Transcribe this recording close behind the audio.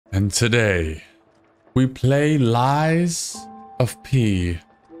And today, we play Lies of P.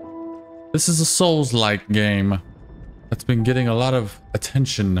 This is a Souls-like game that's been getting a lot of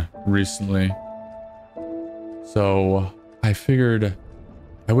attention recently. So I figured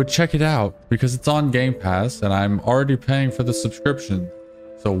I would check it out because it's on Game Pass and I'm already paying for the subscription.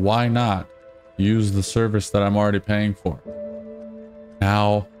 So why not use the service that I'm already paying for?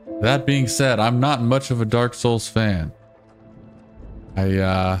 Now, that being said, I'm not much of a Dark Souls fan.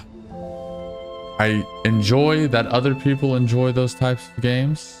 I enjoy that other people enjoy those types of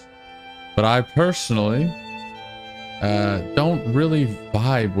games, but I personally don't really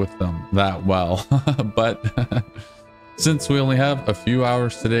vibe with them that well. But since we only have a few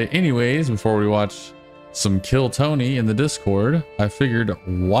hours today anyways, before we watch some Kill Tony in the Discord, I figured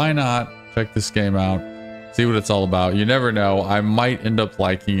why not check this game out, see what it's all about. You never know, I might end up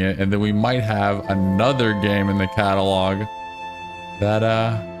liking it, and then we might have another game in the catalog that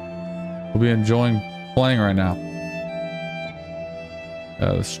we'll be enjoying playing right now.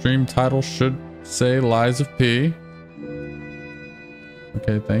 The stream title should say Lies of P.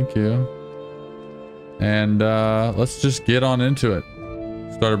 Okay, thank you. And let's just get on into it.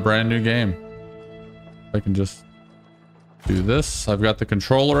 Start a brand new game. I can just do this. I've got the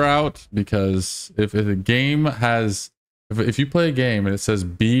controller out because if a game has, if you play a game and it says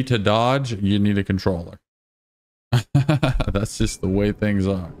B to dodge, you need a controller. That's just the way things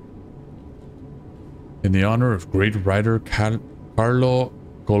are. In the honor of great writer Carlo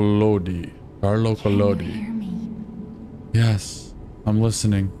Collodi. Carlo Collodi. Can you hear me? Yes, I'm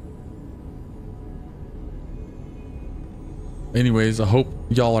listening. Anyways, I hope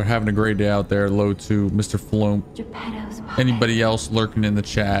y'all are having a great day out there. Hello to Mr. Floom. Geppetto's Anybody else lurking in the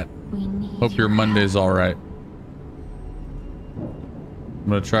chat? We need Hope your Monday's all right. I'm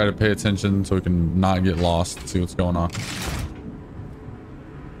gonna try to pay attention so we can not get lost, see what's going on.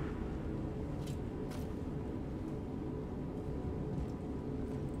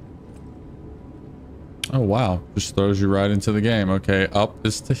 Oh wow, just throws you right into the game. Okay, up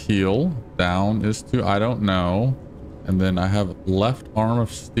is to heal, down is to I don't know, and then I have left arm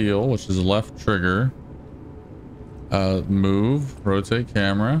of steel, which is left trigger. Move, rotate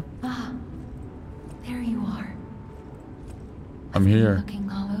camera. Ah, there you are. I'm here. Looking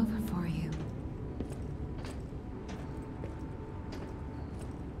all over for you.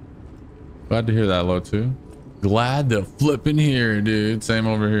 Glad to hear that, Lotu. Glad to flipping here, dude. Same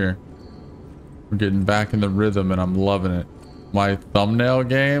over here. We're getting back in the rhythm and I'm loving it. My thumbnail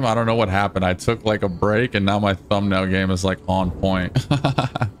game, I don't know what happened. I took like a break and now my thumbnail game is like on point.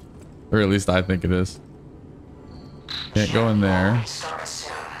 Or at least I think it is. Can't go in there.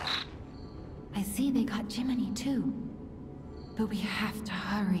 I see they got Jiminy too. But we have to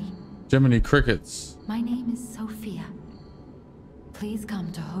hurry. Jiminy Crickets. My name is Sophia. Please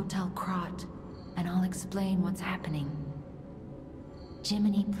come to Hotel Krot and I'll explain what's happening.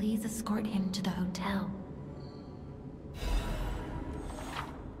 Jiminy, please escort him to the hotel.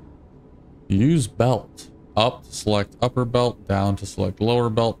 Use belt. Up to select upper belt, down to select lower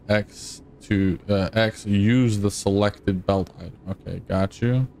belt, X to X, use the selected belt item. Okay, got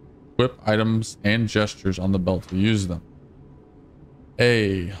you. Equip items and gestures on the belt to use them.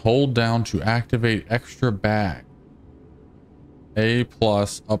 A, hold down to activate extra bag. A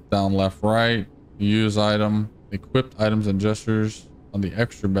plus, up, down, left, right. Use item. Equipped items and gestures on the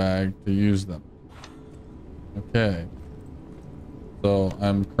extra bag to use them. Okay. So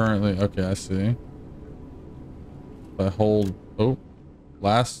I'm currently, okay, I see. If I hold, oh,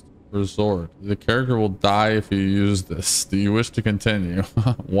 last resort. The character will die if you use this. Do you wish to continue?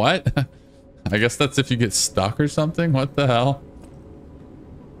 What? I guess that's if you get stuck or something. What the hell?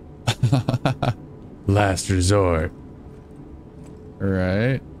 Last resort. All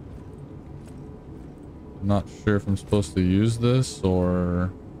right. I'm not sure if I'm supposed to use this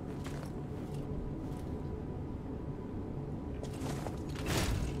or...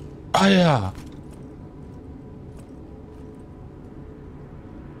 Ah, yeah.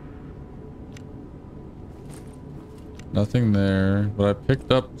 Nothing there, but I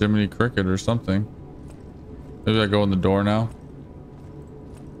picked up Jiminy Cricket or something. Maybe I go in the door now.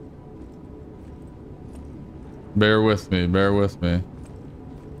 Bear with me, bear with me.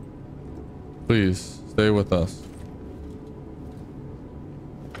 Please, stay with us.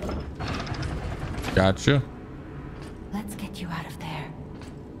 Gotcha. Let's get you out of there.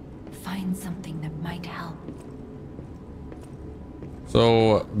 Find something that might help.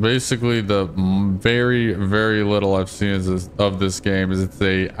 So basically the very, very little I've seen of this game is it's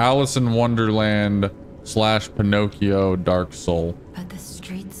a Alice in Wonderland / Pinocchio Dark Soul. But the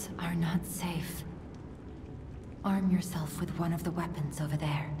streets are not safe. Arm yourself with one of the weapons over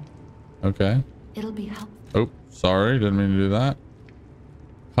there. Okay. It'll be helpful. Oh, sorry. Didn't mean to do that.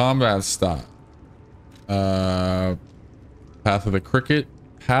 Combat style. Path of the Cricket,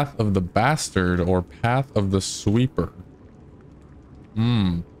 Path of the Bastard, or Path of the Sweeper.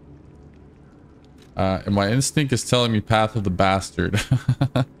 And my instinct is telling me Path of the Bastard.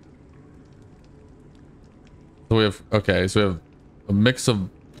 So we have, okay, so we have a mix of,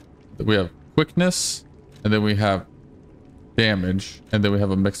 we have quickness, and then we have damage, and then we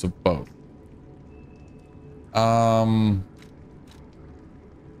have a mix of both.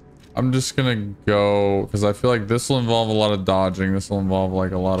 I'm just gonna go, because I feel like this will involve a lot of dodging. This will involve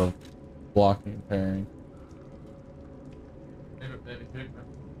like a lot of blocking and parrying.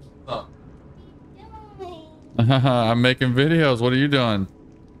 What's up? I'm making videos. What are you doing?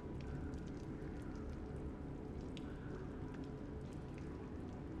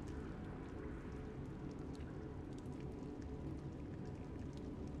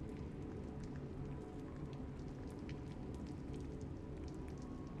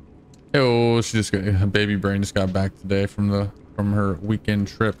 Oh, she just got, baby brain just got back today from her weekend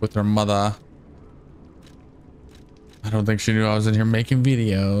trip with her mother. I don't think she knew I was in here making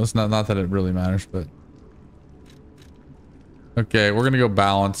videos. Not that it really matters, but okay, we're gonna go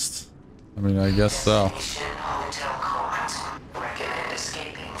balanced. I mean, I guess so.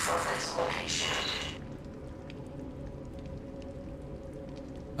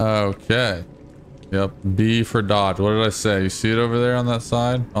 Okay. Yep, B for dodge. What did I say? You see it over there on that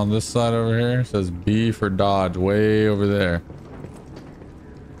side? On this side over here? It says B for dodge, way over there.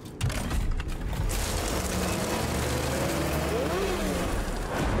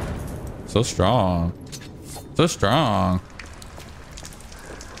 So strong. So strong.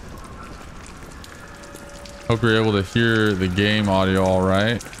 Hope you're able to hear the game audio all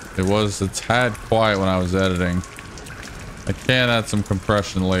right. It was a tad quiet when I was editing. I can add some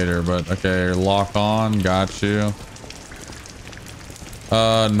compression later, but okay, lock on, got you.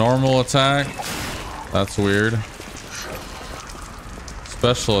 Normal attack. That's weird.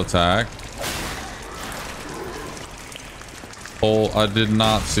 Special attack. Oh, I did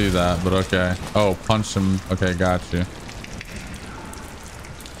not see that, but okay. Oh, punch him. Okay, got you.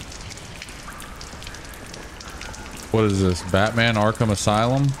 What is this? Batman Arkham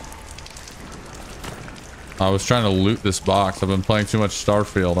Asylum? I was trying to loot this box. I've been playing too much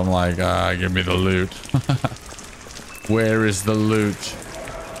Starfield. I'm like, give me the loot. Where is the loot?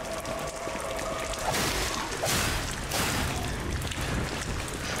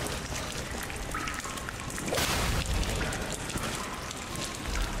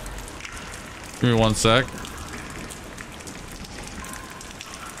 Give me 1 sec.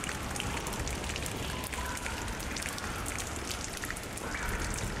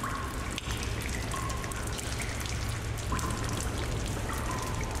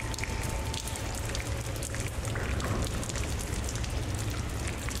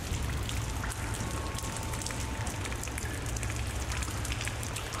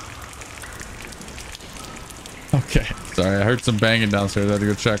 Okay, sorry, I heard some banging downstairs. I had to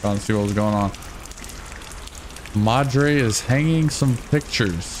go check on, see what was going on. Madre is hanging some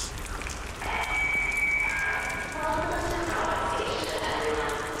pictures.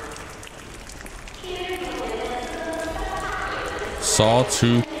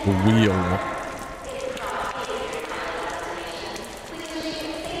 Sawtooth wheel.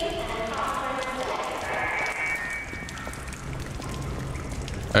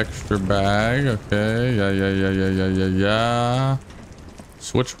 Extra bag. Okay. Yeah.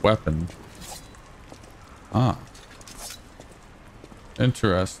 Switch weapon. Ah.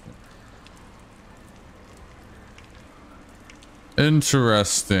 Interesting.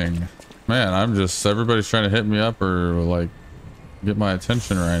 Interesting. Man, I'm just... everybody's trying to hit me up or, like, get my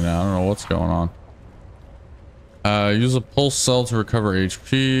attention right now. I don't know what's going on. Use a pulse cell to recover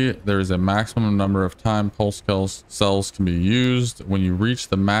HP. There is a maximum number of time pulse cells can be used. When you reach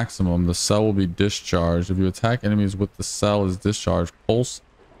the maximum, the cell will be discharged. If you attack enemies with the cell is discharged, pulse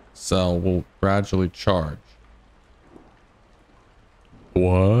cell will gradually charge.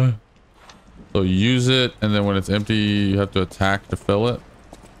 What? So use it, and then when it's empty, you have to attack to fill it,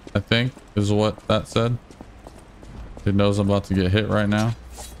 I think, is what that said. It knows I'm about to get hit right now.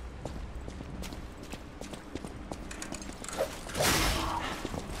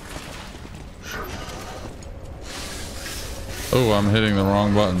 Oh, I'm hitting the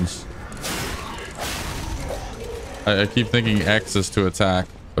wrong buttons. I keep thinking X is to attack,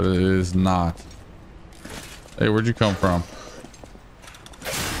 but it is not. Hey, where'd you come from?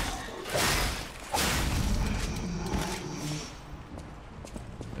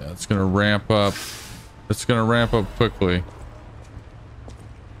 Yeah, it's gonna ramp up. It's gonna ramp up quickly.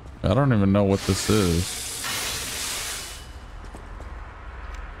 I don't even know what this is.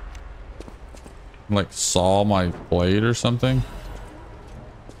 Like saw my blade or something.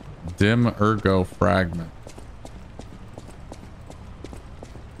 Dim ergo fragment.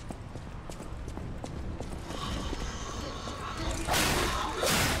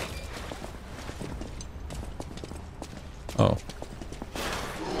 Oh.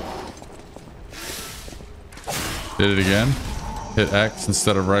 Did it again? Hit X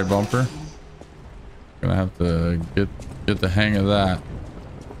instead of right bumper. Gonna have to get the hang of that.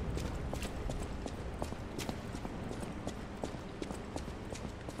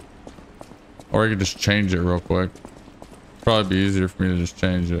 Or I could just change it real quick. Probably be easier for me to just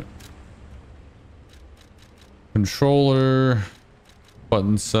change it. Controller,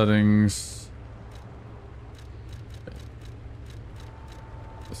 button settings.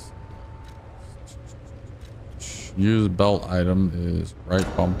 Use belt item is right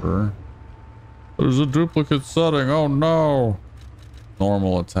bumper. There's a duplicate setting. Oh no.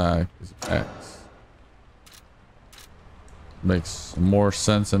 Normal attack is X. Makes more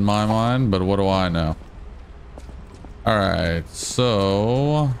sense in my mind, but what do I know? Alright,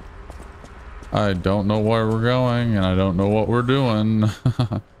 so I don't know where we're going and I don't know what we're doing.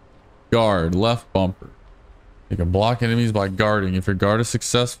 Guard, left bumper. You can block enemies by guarding. If your guard is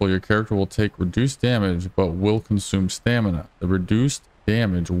successful, your character will take reduced damage but will consume stamina. The reduced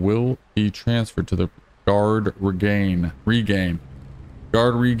damage will be transferred to the guard regain.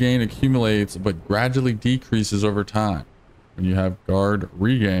 Guard regain accumulates but gradually decreases over time. When you have guard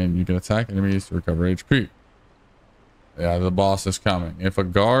regain, you can attack enemies to recover HP. Yeah, the boss is coming. If a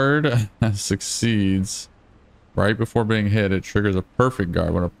guard succeeds right before being hit, it triggers a perfect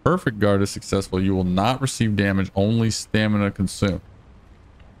guard. When a perfect guard is successful, you will not receive damage, only stamina consumed.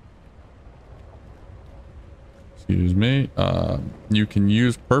 Excuse me. You can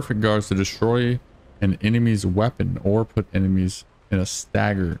use perfect guards to destroy an enemy's weapon or put enemies in a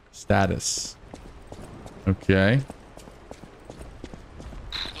stagger status. Okay.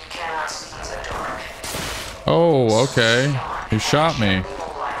 Oh, okay. He shot me.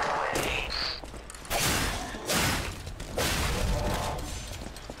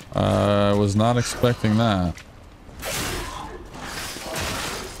 I was not expecting that.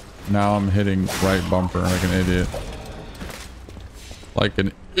 Now I'm hitting right bumper like an idiot. Like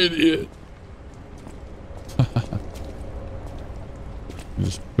an idiot.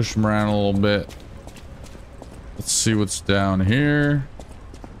 Just push him around a little bit. Let's see what's down here.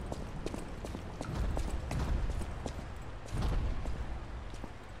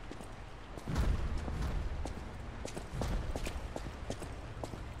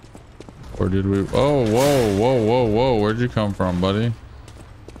 Or did we? Oh, whoa. Where'd you come from, buddy?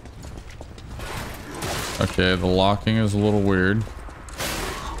 Okay, the locking is a little weird.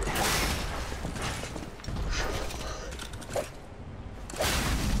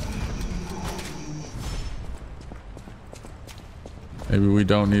 Maybe we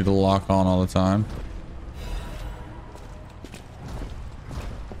don't need to lock on all the time.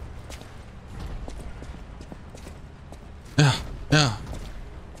 Yeah.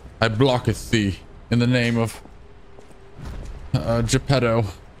 I blocketh thee in the name of Geppetto.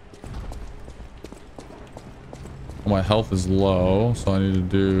 My health is low, so I need to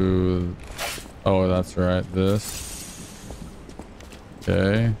do... Oh, that's right, this.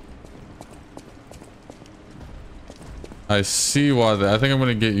 Okay. I see why I think I'm going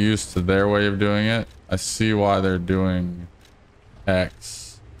to get used to their way of doing it. I see why they're doing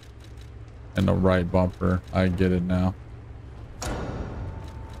X and the right bumper. I get it now.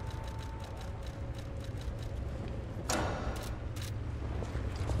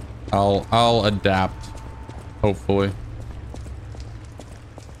 I'll adapt, hopefully.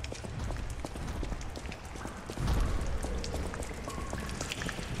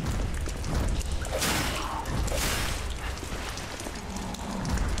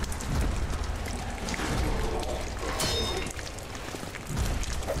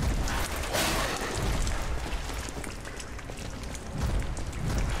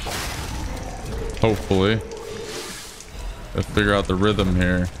 Hopefully. Let's figure out the rhythm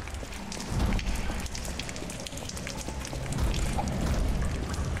here.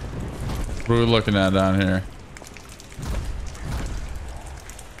 What are we looking at down here?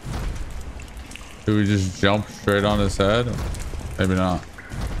 Do we just jump straight on his head? Maybe not.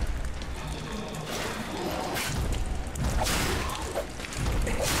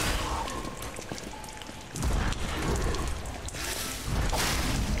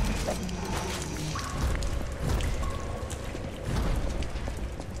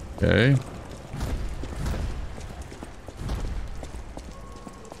 Okay.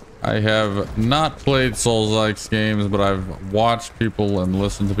 I have not played Souls-like games, but I've watched people and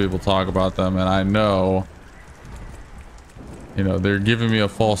listened to people talk about them, and I know, you know, they're giving me a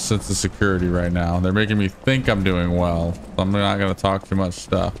false sense of security right now. They're making me think I'm doing well. So I'm not going to talk too much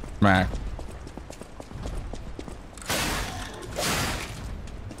stuff. Smack.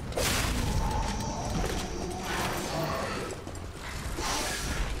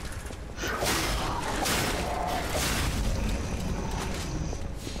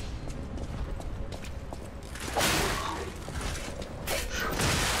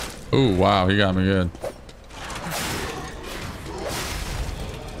 Oh, wow, he got me good.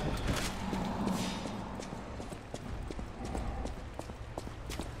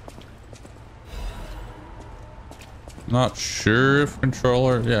 Not sure if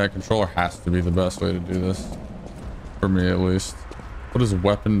controller... Yeah, controller has to be the best way to do this. For me, at least. What is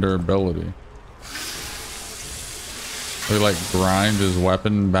weapon durability? They like grind his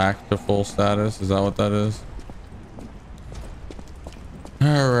weapon back to full status? Is that what that is?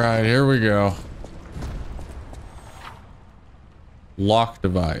 Alright, here we go. Lock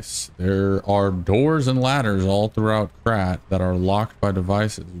device. There are doors and ladders all throughout Krat that are locked by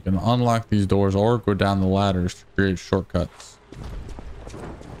devices. You can unlock these doors or go down the ladders to create shortcuts.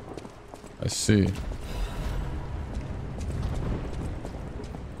 I see.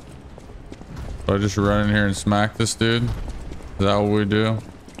 So I just run in here and smack this dude? Is that what we do?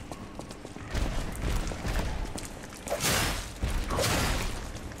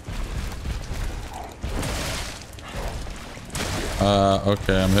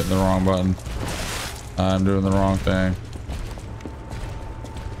 Okay, I'm hitting the wrong button. I'm doing the wrong thing.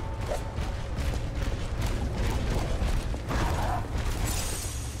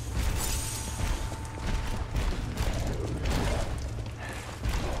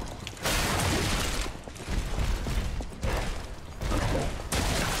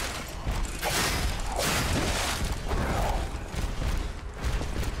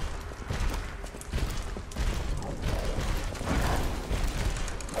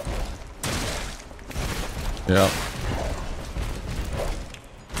 Yep.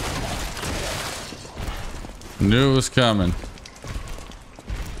 Knew it was coming.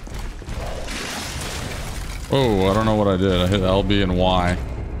 Oh, I don't know what I did. I hit LB and Y.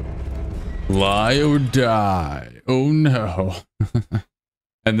 Lie or die. Oh no.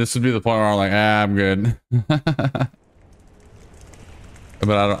 And this would be the point where I'm like, ah, I'm good.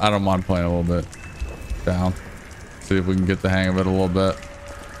 But I don't mind playing a little bit down. See if we can get the hang of it a little bit.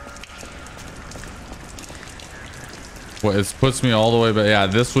 Well, it puts me all the way back. Yeah,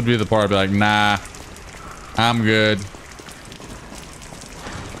 this would be the part I'd be like, nah, I'm good.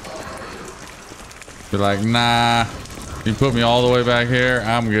 Be like, nah, you put me all the way back here,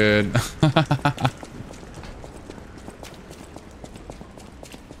 I'm good.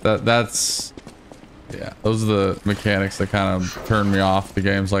 That's yeah, those are the mechanics that kind of turn me off the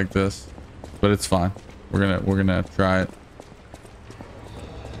games like this. But it's fine. We're gonna try it.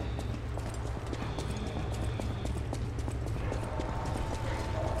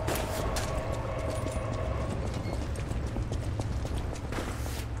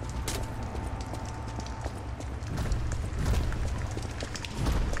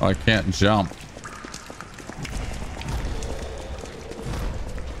 Oh, I can't jump.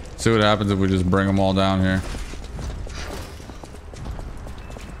 See what happens if we just bring them all down here.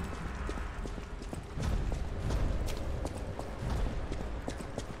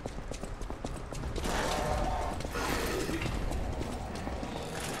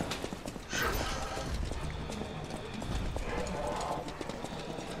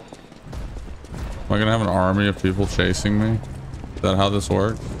 Am I gonna have an army of people chasing me? Is that how this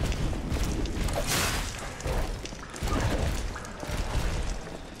works?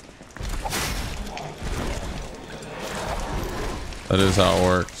 That is how it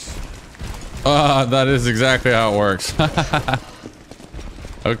works. Ah, that is exactly how it works.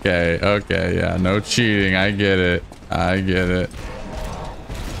 Okay, okay, yeah, no cheating. I get it. I get it.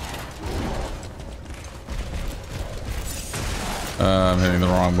 I'm hitting the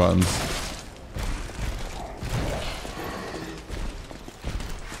wrong buttons.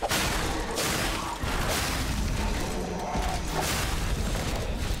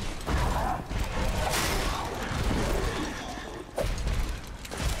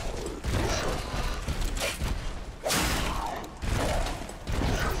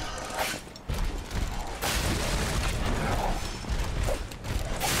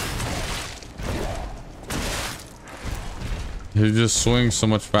 He just swings so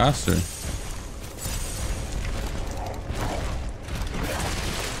much faster.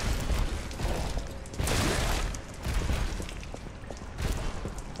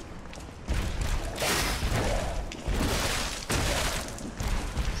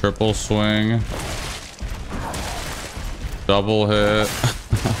 Triple swing. Double hit.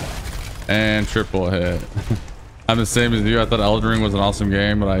 And triple hit. I'm the same as you. I thought Elden Ring was an awesome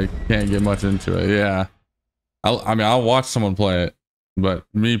game, but I can't get much into it. Yeah. I mean, I'll watch someone play it, but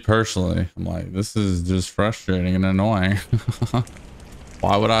me personally, I'm like, this is just frustrating and annoying.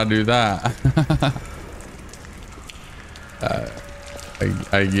 Why would I do that?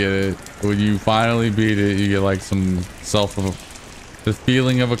 I get it. When you finally beat it, you get like some the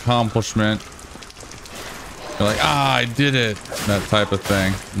feeling of accomplishment. You're like, ah, I did it. That type of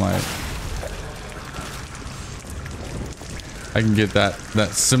thing. I'm like, I can get that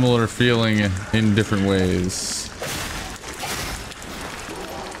similar feeling in different ways.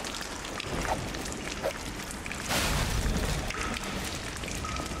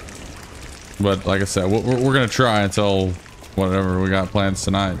 But like I said, we're gonna try until whatever we got plans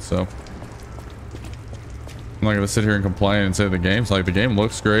tonight. So I'm not gonna sit here and complain and say the game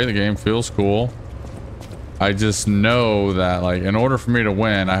looks great, the game feels cool. I just know that like in order for me to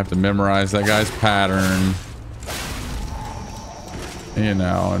win, I have to memorize that guy's pattern, you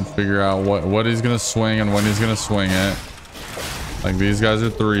know, and figure out what he's gonna swing and when he's gonna swing it. Like these guys are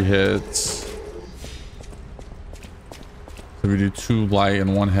 3 hits. If we do 2 light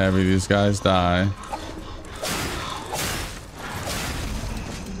and 1 heavy, these guys die.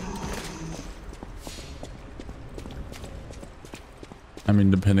 I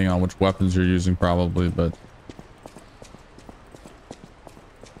mean, depending on which weapons you're using probably, but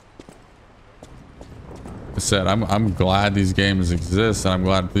like I said, I'm glad these games exist and I'm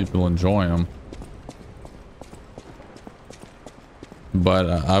glad people enjoy them. But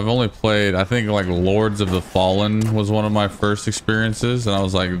I've only played, I think like Lords of the Fallen was one of my first experiences, and I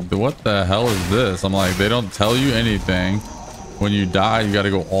was like, what the hell is this? I'm like, they don't tell you anything. When you die, you got to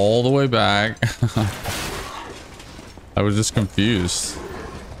go all the way back. I was just confused.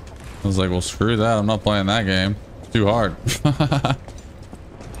 I was like, well, screw that. I'm not playing that game. It's too hard.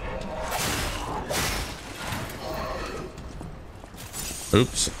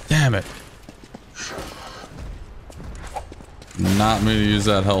 Oops. Damn it. Not me to use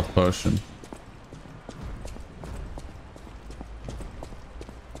that health potion.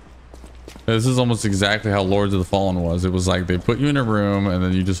 This is almost exactly how Lords of the Fallen was. It was like they put you in a room and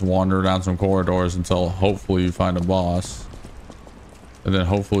then you just wander down some corridors until hopefully you find a boss. And then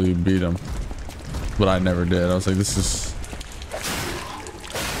hopefully you beat him. But I never did. I was like, this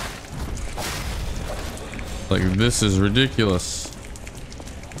is ridiculous.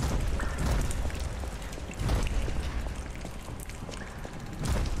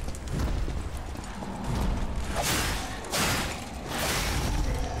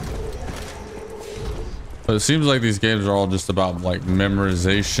 But it seems like these games are all just about like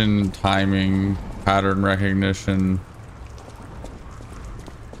memorization, timing, pattern recognition.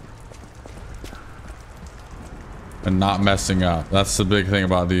 And not messing up. That's the big thing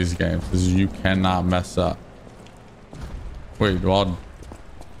about these games, is you cannot mess up. Wait, well,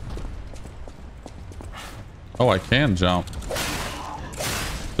 oh, I can jump.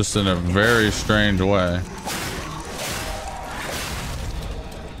 Just in a very strange way.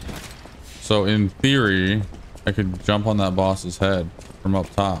 So in theory, I could jump on that boss's head from up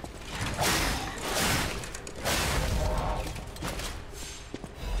top.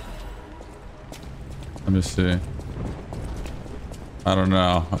 Let me see. I don't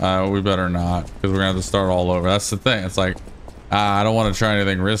know. We better not, because we're gonna have to start all over. That's the thing. It's like, I don't want to try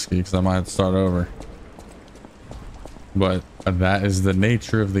anything risky because I might have to start over. But that is the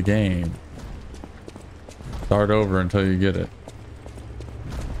nature of the game. Start over until you get it.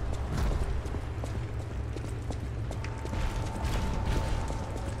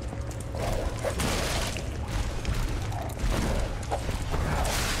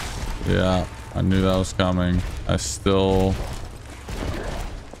 Yeah, I knew that was coming. I still...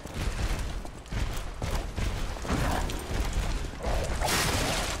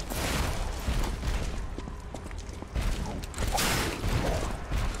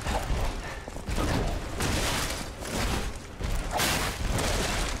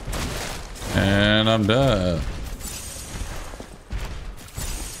 And I'm dead.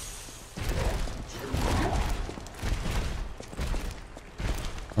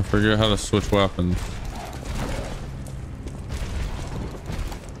 I forget how to switch weapons.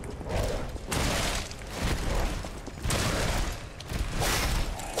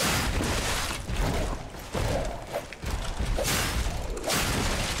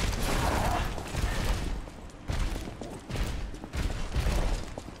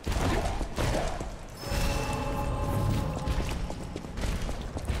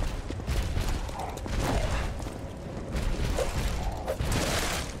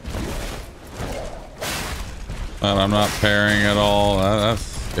 And I'm not pairing at all.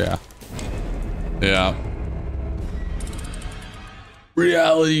 That's, yeah. Yeah.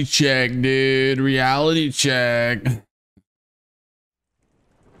 Reality check, dude. Reality check.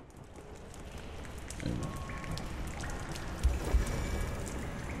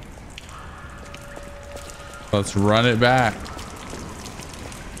 Let's run it back.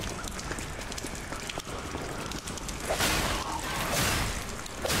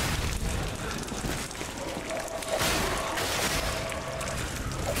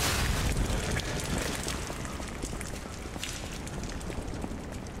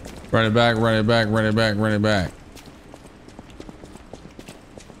 Run it back, run it back, run it back, run it back.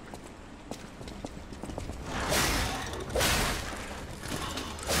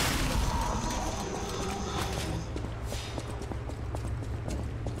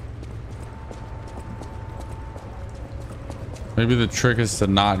 Maybe the trick is to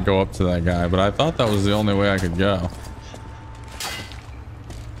not go up to that guy, but I thought that was the only way I could go.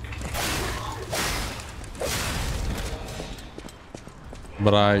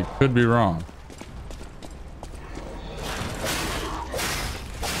 But I could be wrong.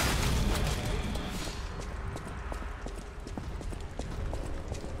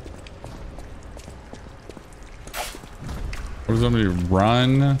 What does somebody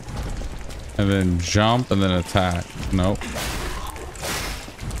run and then jump and then attack? Nope.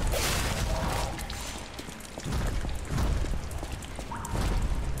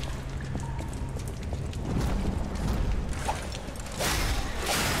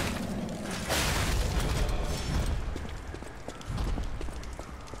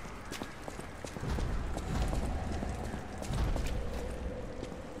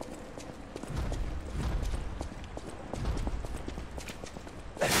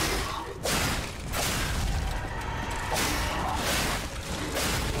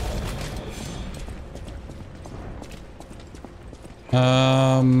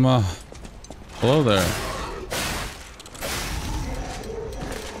 Hello there.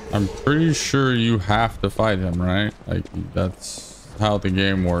 I'm pretty sure you have to fight him, right? Like, that's how the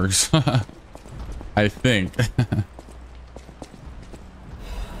game works. I think.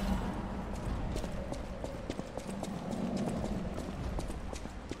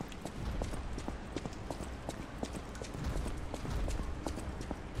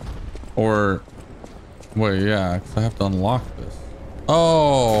 Or, wait, yeah, 'cause I have to unlock this.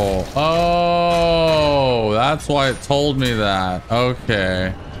 Oh, that's why it told me that.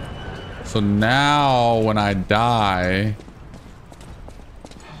 Okay. So now when I die,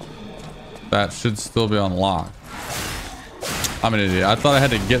 that should still be unlocked. I'm an idiot. I thought I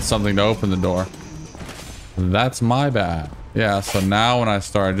had to get something to open the door. That's my bad. Yeah, so now when I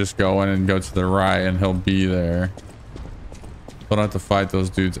start, I just go in and go to the right and he'll be there. Don't have to fight those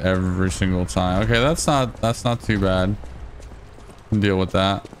dudes every single time. Okay, that's not too bad. Deal with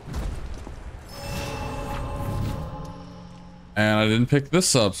that. And I didn't pick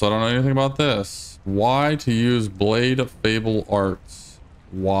this up, so I don't know anything about this. Why to use Blade of Fable Arts?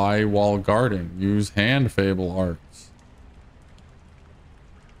 Why while guarding? Use Hand Fable Arts.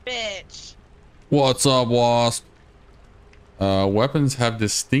 Bitch. What's up, Wasp? Weapons have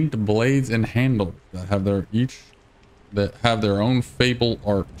distinct blades and handles that have their own Fable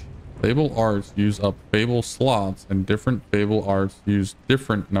Art. Fable Arts use up Fable slots, and different Fable Arts use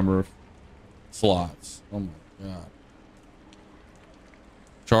different number of slots. Oh my god.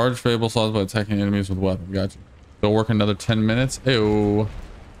 Charge Fable slots by attacking enemies with weapons. Got you. They'll work another 10 minutes. Ew.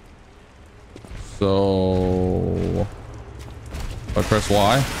 So I press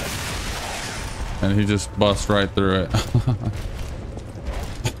Y and he just busts right through it.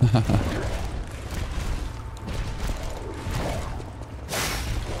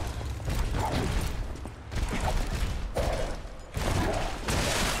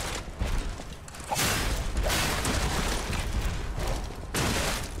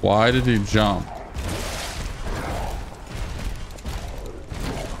 Why did he jump?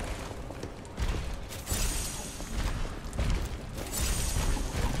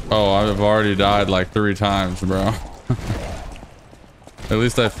 Oh, I've already died like 3 times, bro. At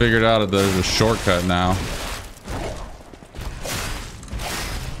least I figured out that there's a shortcut now.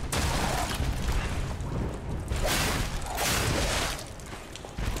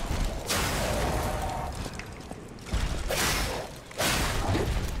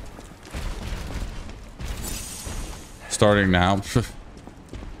 Starting now.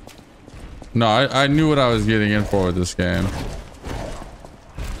 No, I knew what I was getting in for with this game.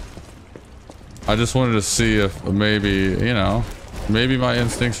 I just wanted to see if maybe, you know, maybe my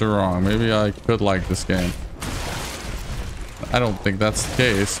instincts are wrong. Maybe I could like this game. I don't think that's the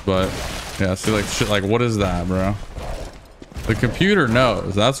case, but Yeah, see, like shit, like what is that, bro? The computer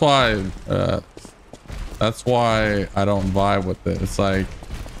knows. That's why I don't vibe with it. It's like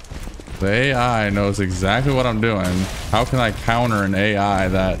the AI knows exactly what I'm doing. How can I counter an AI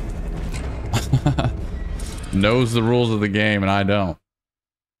that knows the rules of the game and I don't?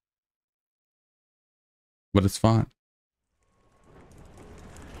 But it's fine.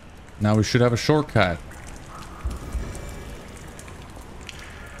 Now we should have a shortcut.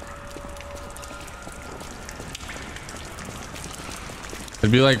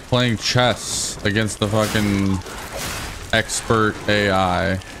 It'd be like playing chess against the fucking expert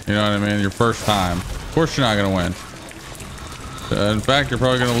AI. You know what I mean? Your first time. Of course you're not gonna win. In fact, you're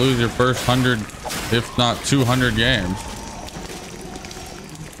probably gonna lose your first 100, if not 200 games.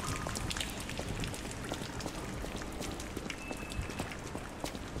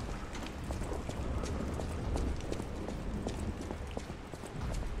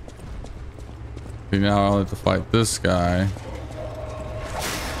 See, now I'll have to fight this guy.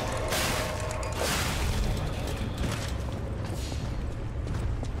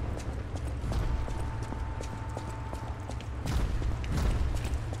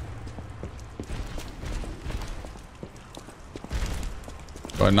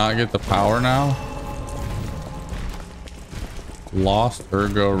 Do I not get the power now? Lost,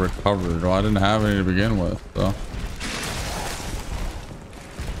 ergo recovered. Well, I didn't have any to begin with, so.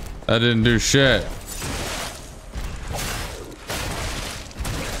 That didn't do shit.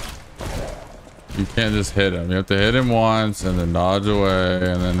 You can't just hit him. You have to hit him once and then dodge away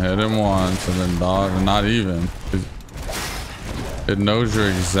and then hit him once and then dodge. Not even. It knows your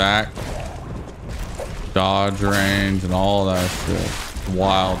exact dodge range and all that shit. It's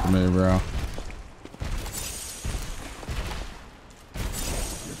wild to me, bro.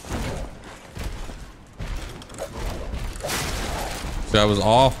 See, I was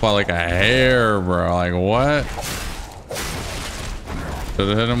off by like a hair, bro. Like, what? Should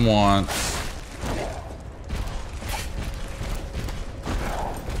have hit him once.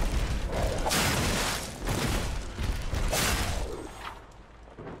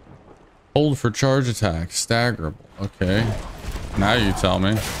 Hold for charge attack. Staggerable. Okay. Now you tell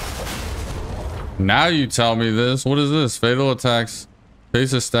me. Now you tell me this. What is this? Fatal attacks.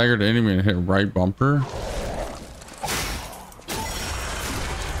 Face a staggered enemy and hit right bumper.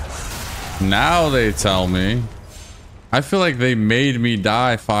 Now they tell me. I feel like they made me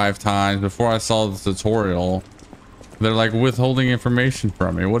die 5 times before I saw the tutorial. They're like withholding information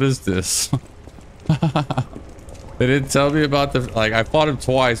from me. What is this? They didn't tell me about the, like, I fought him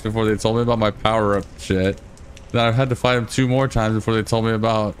twice before they told me about my power-up shit. Then I had to fight him 2 more times before they told me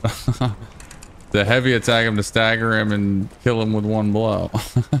about the heavy attack him to stagger him and kill him with 1 blow.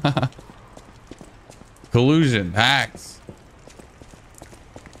 Collusion, hacks.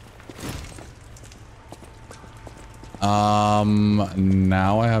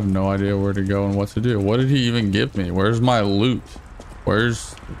 Now I have no idea where to go and what to do. What did he even give me? Where's my loot?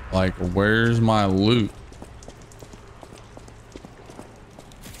 Where's my loot?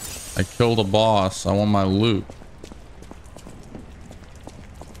 I killed a boss. I want my loot.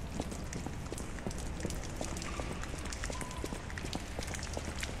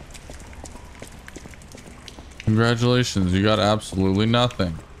 Congratulations, you got absolutely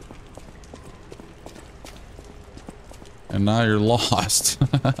nothing. And now you're lost.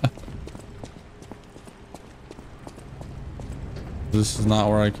 This is not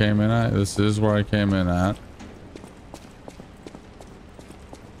where I came in at. This is where I came in at.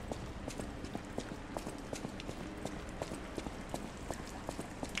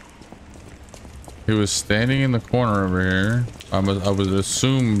 He was standing in the corner over here. I would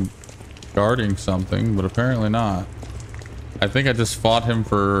assume guarding something, but apparently not. I think I just fought him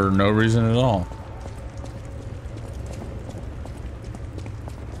for no reason at all.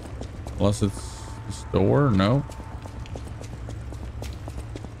 Unless it's this door? No.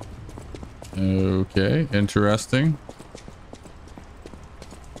 Okay, interesting.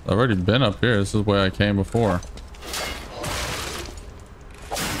 I've already been up here. This is the way I came before.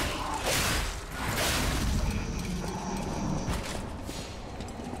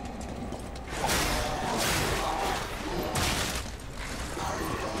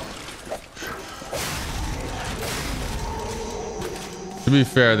 To be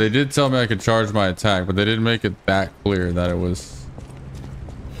fair, they did tell me I could charge my attack, but they didn't make it that clear that it was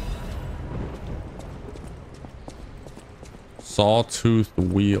sawtooth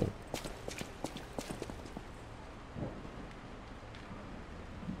wheel.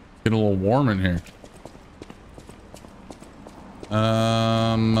 Getting a little warm in here.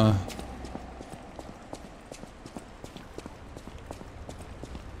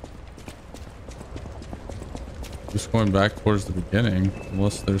 just going back towards the beginning.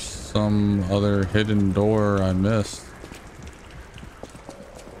 Unless there's some other hidden door I missed.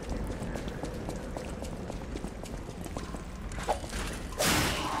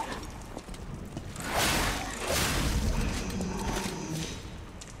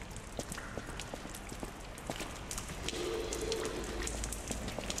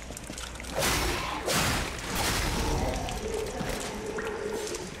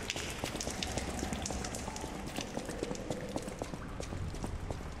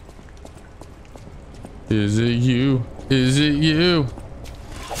 Is it you? Is it you?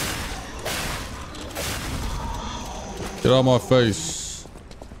 Get out of my face.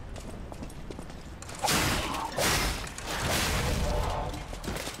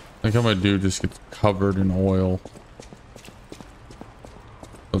 I think I might do just gets covered in oil.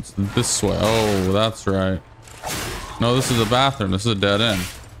 It's this way. Oh, that's right. No, this is a bathroom. This is a dead end.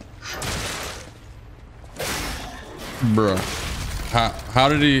 Bruh. How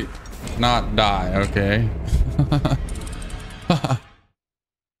did he not die? Okay.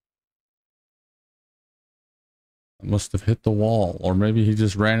 Must have hit the wall, or maybe he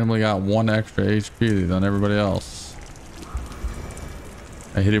just randomly got 1 extra HP than everybody else.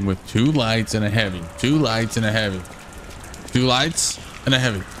 I hit him with 2 lights and a heavy, 2 lights and a heavy, 2 lights and a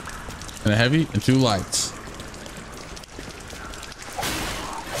heavy, and a heavy and 2 lights.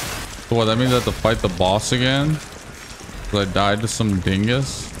 So what, that means I have to fight the boss again? Because I died to some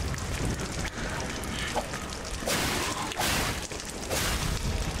dingus?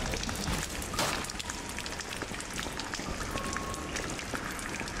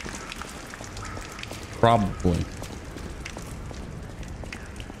 Probably.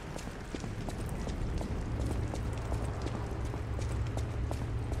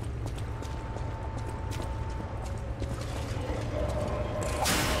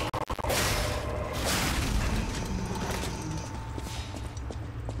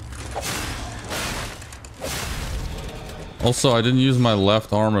 Also, I didn't use my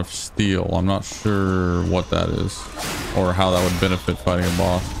left arm of steel. I'm not sure what that is or how that would benefit fighting a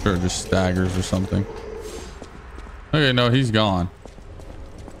boss. I'm sure it just staggers or something. Okay, no, he's gone.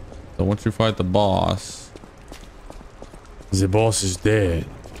 So once you fight the boss is dead.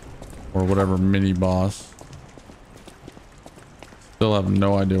 Or whatever mini boss. Still have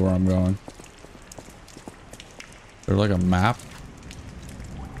no idea where I'm going. There's like a map.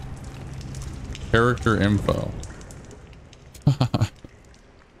 Character info.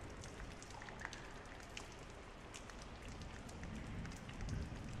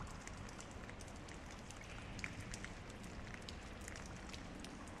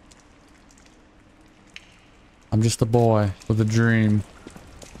 I'm just a boy with a dream.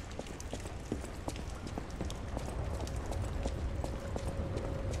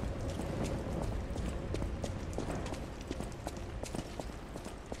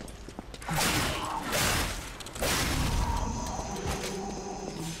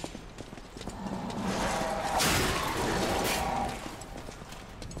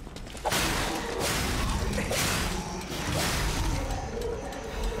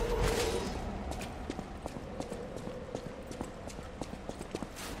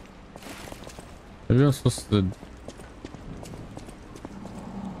 Maybe I'm supposed to...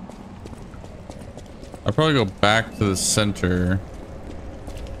 I'll probably go back to the center.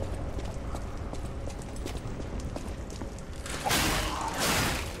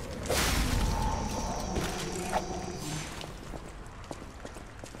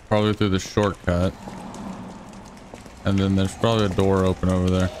 Probably through the shortcut. And then there's probably a door open over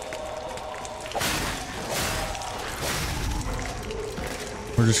there.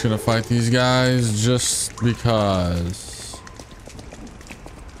 We're just gonna fight these guys just because.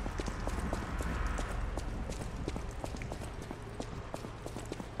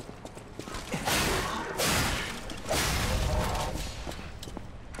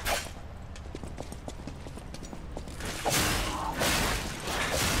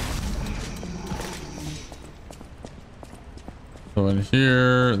 So in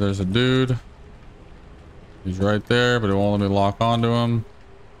here, there's a dude. He's right there, but it won't let me lock onto him.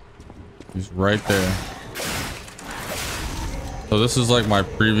 He's right there. So this is like my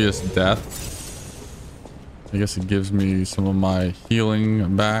previous death. I guess it gives me some of my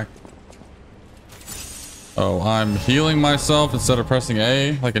healing back. Oh, I'm healing myself instead of pressing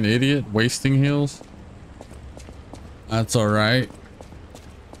A like an idiot, wasting heals. That's all right.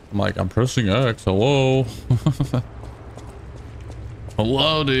 I'm like, I'm pressing X. Hello.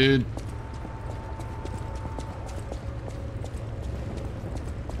 Hello, dude.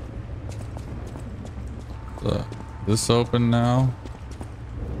 This open now?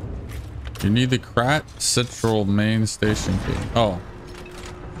 You need the Krat Citral main station key. Oh.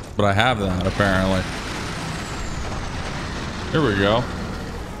 But I have that, apparently. Here we go.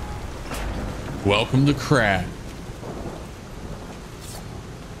 Welcome to Krat.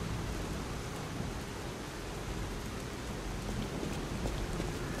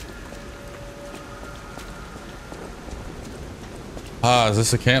 Ah, is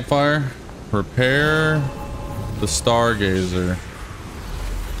this a campfire? Repair the Stargazer.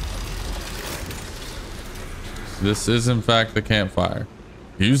 This is in fact the campfire.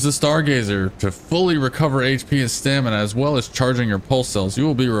 Use the Stargazer to fully recover HP and stamina, as well as charging your pulse cells. You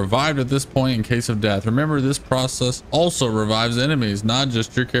will be revived at this point in case of death. Remember, this process also revives enemies, not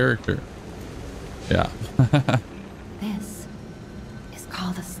just your character. Yeah. This is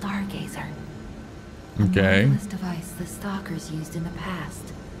called a Stargazer. Okay. A marvelous device the stalkers used in the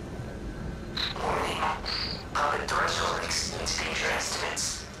past. Warning. Puppet threshold exceeds danger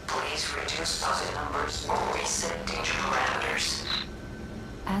estimates. Please reduce puppet numbers or reset danger parameters.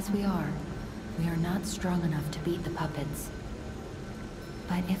 As we are not strong enough to beat the puppets.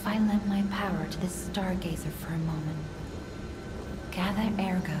 But if I lend my power to this Stargazer for a moment. Gather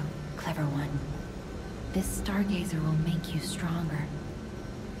ergo, clever one. This Stargazer will make you stronger.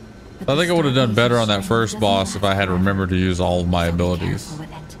 I think I would have done better on that first boss if I had remembered to use all of my abilities.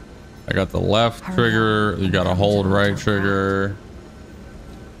 I got the left trigger, you got to hold right trigger.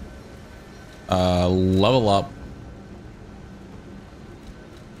 Level up.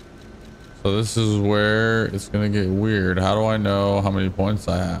 So this is where it's gonna get weird. How do I know how many points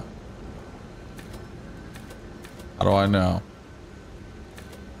I have? How do I know?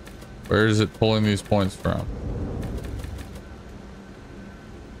 Where is it pulling these points from?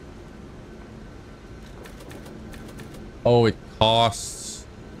 Oh, it costs.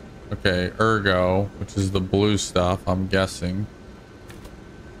 Okay, ergo, which is the blue stuff, I'm guessing.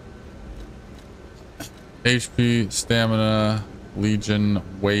 HP, stamina, legion,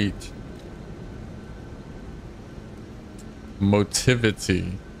 weight,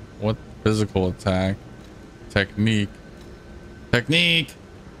 motivity. What? Physical attack, technique, technique.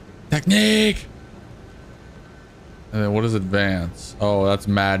 And then what is advance? Oh, that's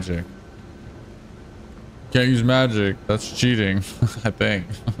magic. Can't use magic. That's cheating, I think.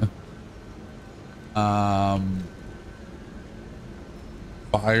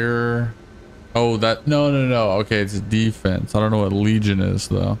 Fire. Oh, that no. Okay, it's defense. I don't know what Legion is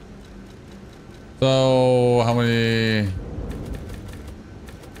though. So how many?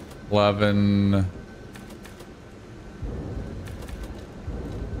 11.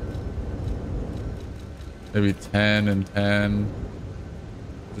 Maybe 10 and 10.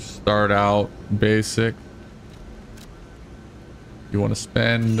 Just start out basic. You want to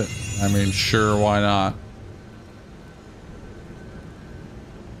spend? I mean, sure, why not?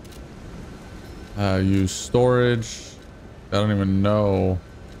 Use storage. I don't even know.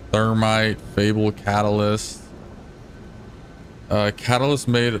 Thermite, Fable, Catalyst. Catalyst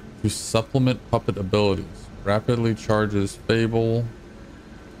made to supplement puppet abilities. Rapidly charges Fable.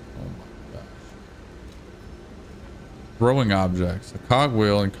 Oh my gosh. Throwing objects. A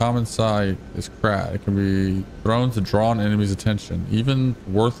cogwheel in common sight is Krat. It can be thrown to draw an enemy's attention. Even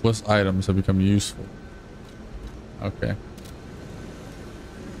worthless items have become useful. Okay.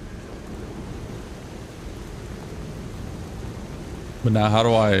 But now how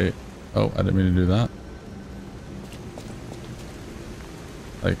do I... Oh, I didn't mean to do that.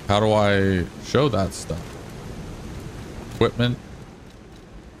 Like, how do I show that stuff? Equipment.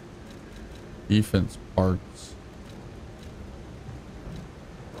 Defense parts.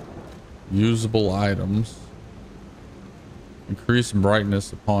 Usable items. Increase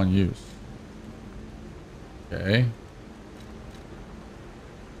brightness upon use. Okay.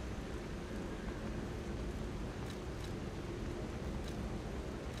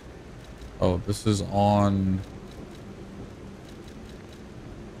 Oh, this is on...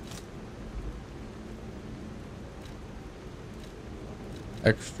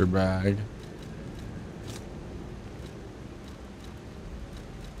 Extra bag.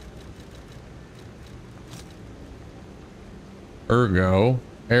 Ergo.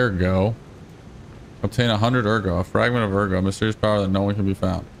 Obtain 100 ergo. A fragment of ergo. A mysterious power that no one can be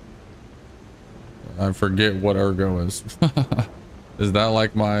found. I forget what ergo is. Is that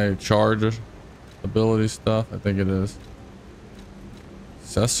like my charge ability stuff? I think it is.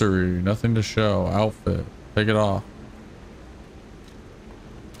 Accessory. Nothing to show. Outfit. Take it off.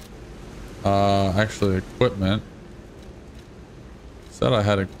 Actually equipment. Said I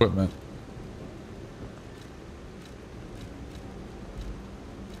had equipment.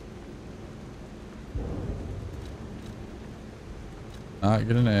 Not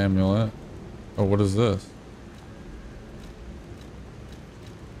get an amulet. Oh, what is this?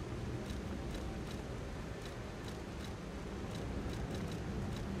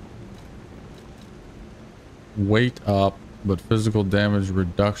 Weight up, but physical damage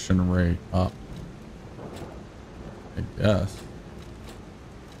reduction rate up. I guess.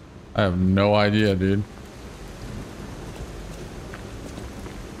 I have no idea, dude.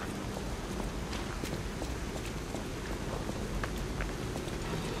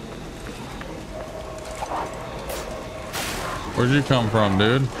 Where'd you come from,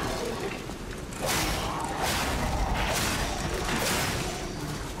 dude?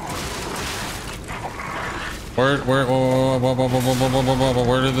 Where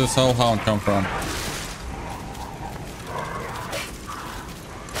did this hellhound come from?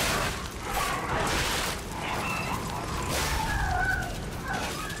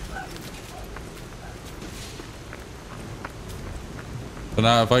 So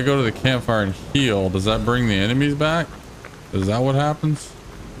now if I go to the campfire and heal, does that bring the enemies back? Is that what happens?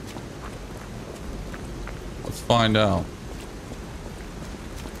 Let's find out.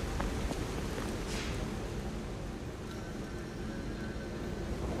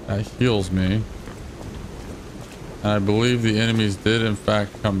 That heals me. And I believe the enemies did in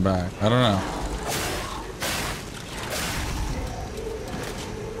fact come back. I don't know.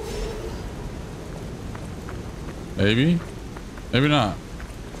 Maybe? Maybe not.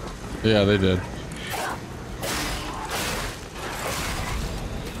 Yeah, they did.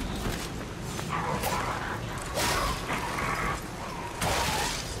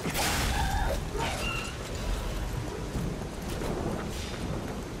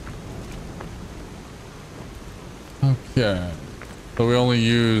 Okay. So we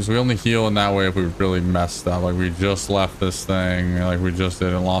only heal in that way if we really messed up. Like we just left this thing, like we just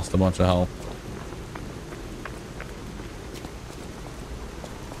did and lost a bunch of health.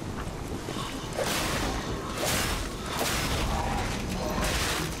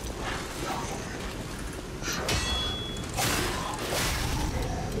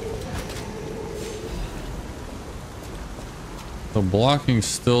 So blocking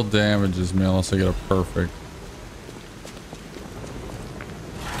still damages me unless I get a perfect.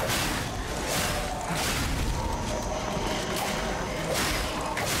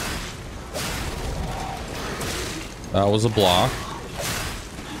 That was a block.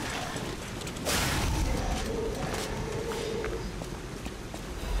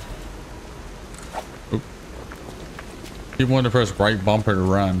 Oop. Keep wanting to press right bumper to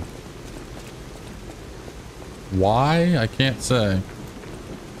run. Why? I can't say.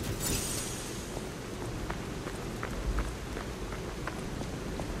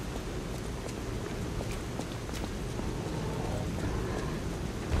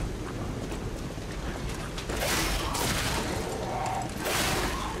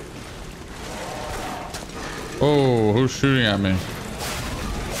 Oh, who's shooting at me?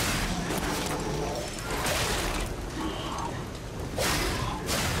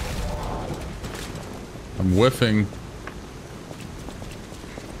 I'm whiffing.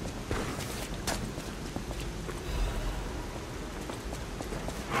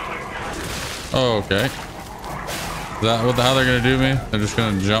 Oh, okay. Is that what how they're gonna do me? They're just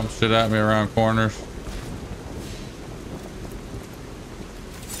gonna jump shit at me around corners.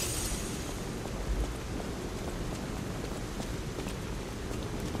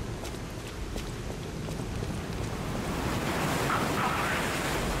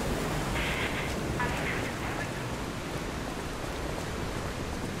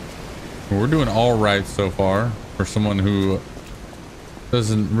 We're doing all right so far for someone who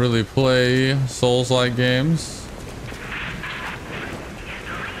doesn't really play Souls-like games.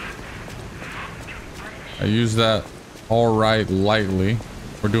 I use that all right lightly.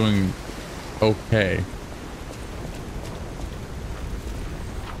 We're doing okay.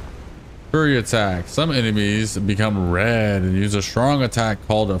 Fury attack. Some enemies become red and use a strong attack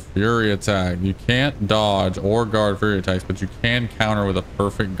called a fury attack. You can't dodge or guard fury attacks, but you can counter with a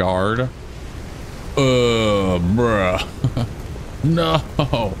perfect guard. Bruh. No.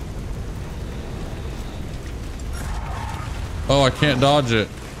 Oh, I can't dodge it.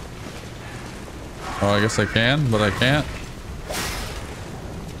 Oh, I guess I can, but I can't.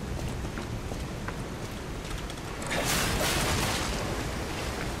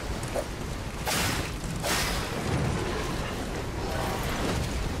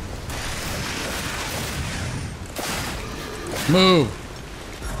 Move.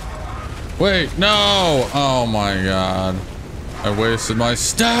 Wait, no. Oh my god. I wasted my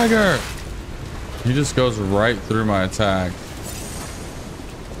stagger. He just goes right through my attack.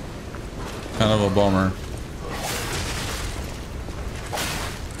 Kind of a bummer.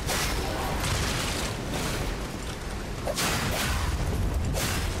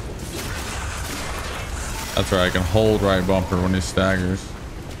 That's right, I can hold right bumper when he staggers.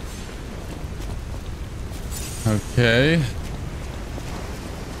 Okay.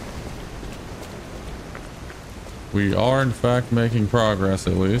 We are in fact making progress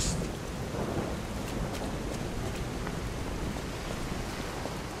at least.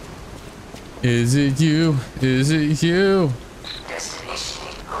 Is it you? Is it you? Destination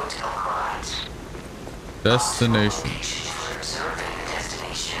Hotel Quad. Destination. For observing the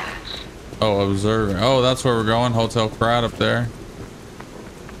destination. Oh, observing. Oh, that's where we're going. Hotel Crowd up there.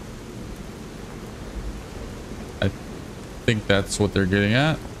 I think that's what they're getting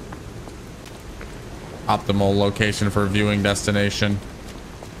at. Optimal location for viewing destination.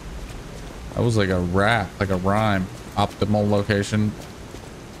 That was like a rap, like a rhyme. Optimal location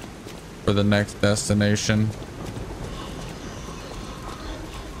for the next destination.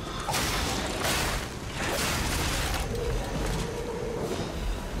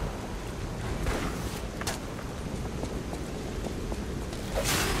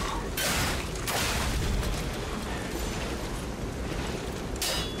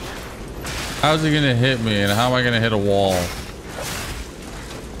 How's he gonna hit me and how am I gonna hit a wall?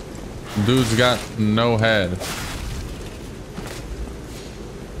 Dude's got no head.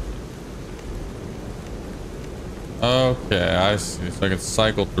 Okay, I see. So I can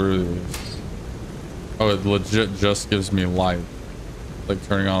cycle through these. Oh, it legit just gives me light. It's like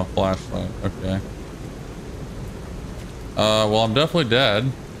turning on a flashlight. Okay. Well, I'm definitely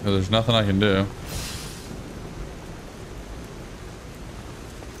dead. Because there's nothing I can do.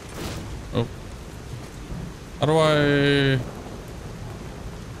 Oh. How do I...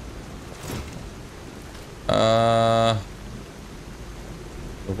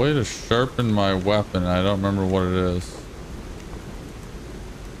 The way to sharpen my weapon, I don't remember what it is.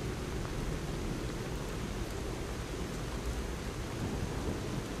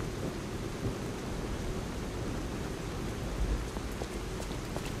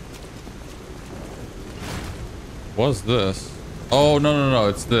 What's this? Oh, no,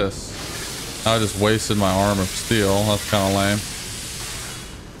 it's this. I just wasted my arm of steel. That's kind of lame.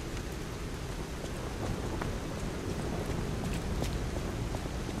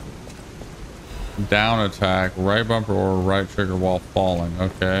 Down attack, right bumper or right trigger while falling.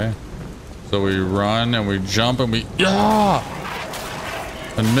 Okay. So we run and we jump and we... Yeah!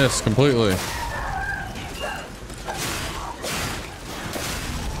 And miss completely.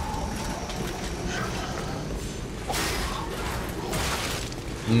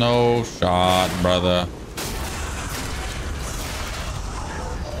 No shot, brother.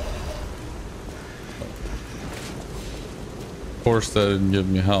 Of course that didn't give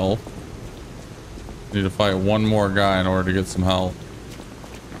me health. Need to fight one more guy in order to get some health.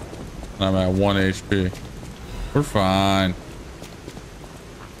 And I'm at 1 HP. We're fine.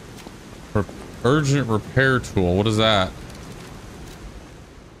 Urgent repair tool. What is that?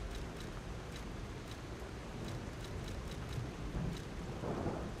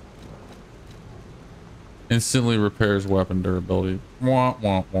 Instantly repairs weapon durability. Womp,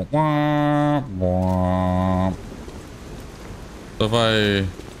 womp, womp, womp, womp. So if okay,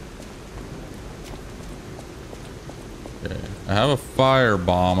 I have a fire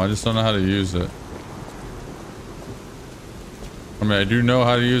bomb. I just don't know how to use it. I mean, I do know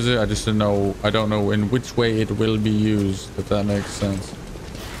how to use it. I just don't know in which way it will be used, if that makes sense.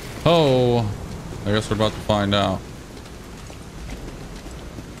 Oh, I guess we're about to find out.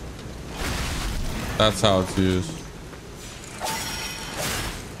 That's how it's used.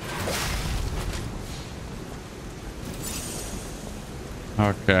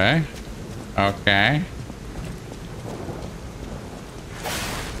 Okay. Okay.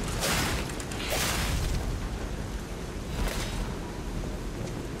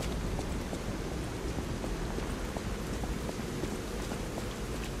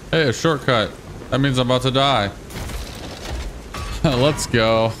 Hey, a shortcut. That means I'm about to die. Let's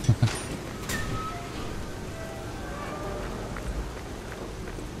go.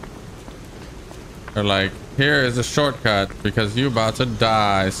 They're like, here is a shortcut because you about to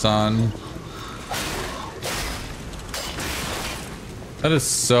die, son. That is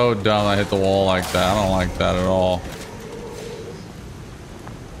so dumb. I hit the wall like that. I don't like that at all.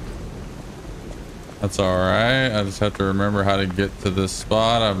 That's all right. I just have to remember how to get to this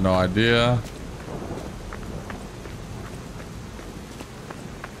spot. I have no idea.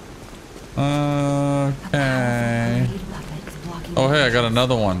 Okay. Oh, hey, I got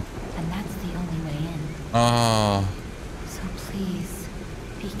another one. And that's the only way in. Oh. So please,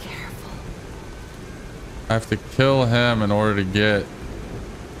 be careful. I have to kill him in order to get...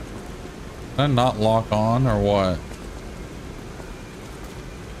 Can I not lock on or what?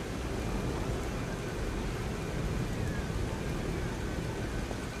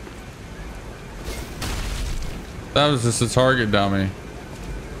 That was just a target dummy.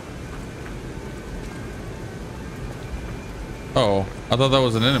 Oh, I thought that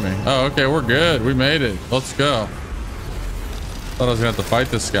was an enemy. Oh, okay, we're good. We made it. Let's go. Thought I was gonna have to fight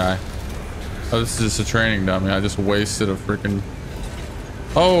this guy. Oh, this is just a training dummy. I just wasted a freaking...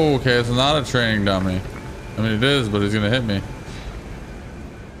 Oh, okay, it's not a training dummy. I mean, it is, but he's gonna hit me.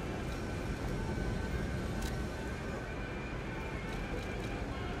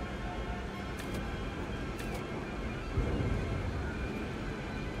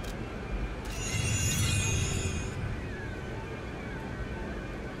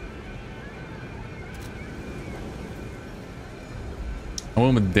 I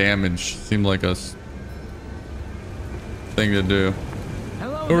went with damage. Seemed like a thing to do.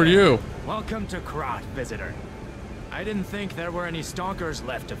 Hello. Who are you? Welcome to Krat, visitor. I didn't think there were any stalkers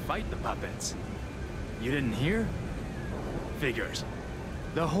left to fight the puppets. You didn't hear? Figures.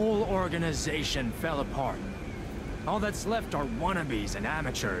 The whole organization fell apart. All that's left are wannabes and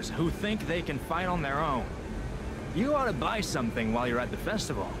amateurs who think they can fight on their own. You ought to buy something while you're at the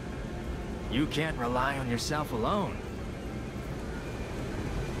festival. You can't rely on yourself alone.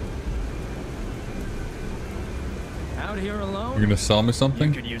 Out here alone? You're gonna sell me something?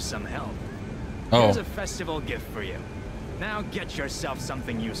 You could use some help. Oh. Here's a festival gift for you. Now get yourself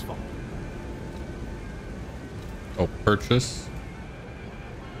something useful. Oh, purchase.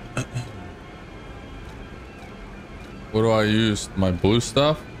 What do I use? My blue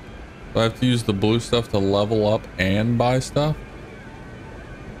stuff? Do I have to use the blue stuff to level up and buy stuff?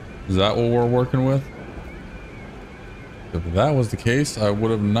 Is that what we're working with? If that was the case, I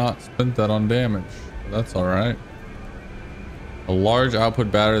would have not spent that on damage. That's alright. A large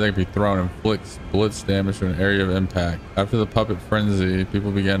output battery that can be thrown inflicts blitz damage to an area of impact. After the puppet frenzy,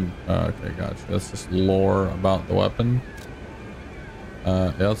 people begin... okay, gotcha. That's just lore about the weapon.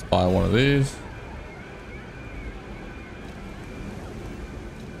 Yeah, let's buy one of these.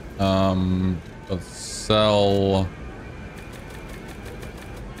 Let's sell...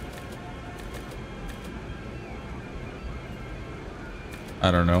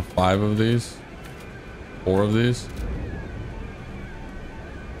 I don't know, 5 of these? 4 of these?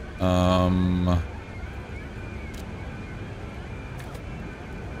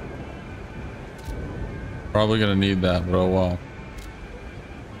 Probably gonna need that, but oh well.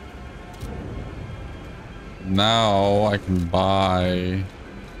 Now I can buy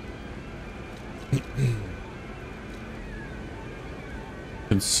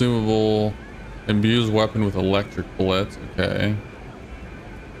consumable imbues weapon with electric blitz. Okay.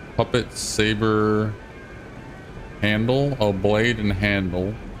 Puppet saber handle. Oh, blade and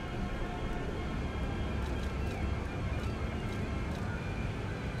handle.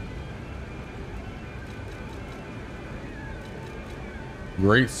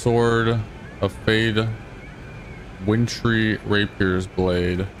 Great sword of Fade Wintry Rapier's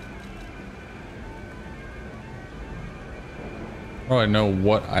blade. Oh, I know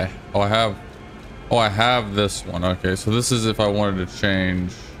what I have this one. Okay, so this is if I wanted to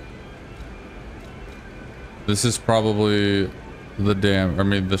change. This is probably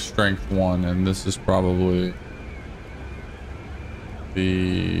the strength one, and this is probably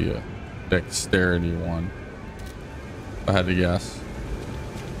the dexterity one, if I had to guess.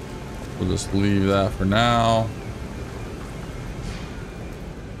 We'll just leave that for now.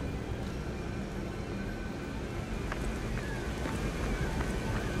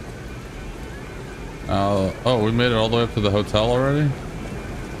 Oh, we made it all the way up to the hotel already?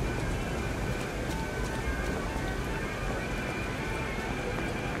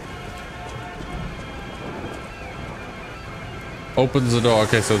 Opens the door.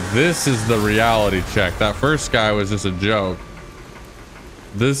 Okay, so this is the reality check. That first guy was just a joke.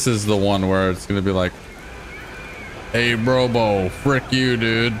 This is the one where it's gonna be like, hey, Brobo, frick you,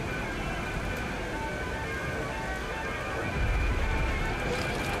 dude.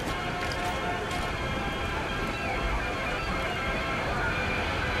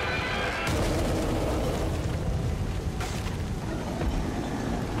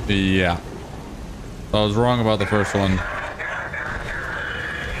 Yeah. I was wrong about the first one.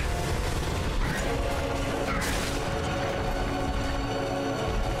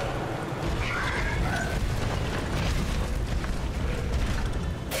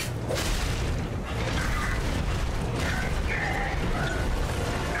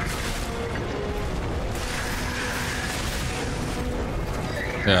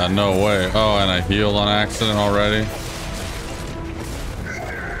 Yeah, no way. Oh, and I healed on accident already.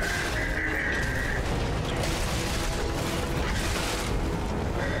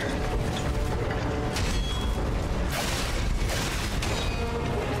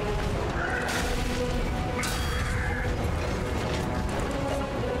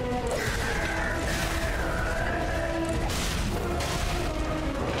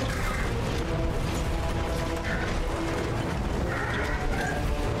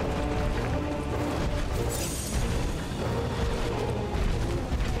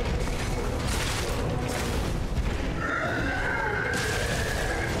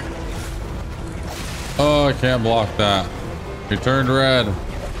 can't block that. He turned red.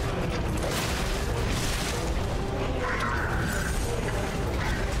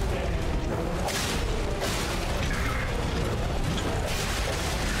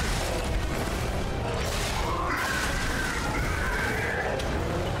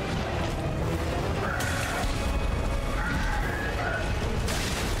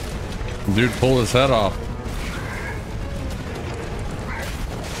 Dude pulled his head off.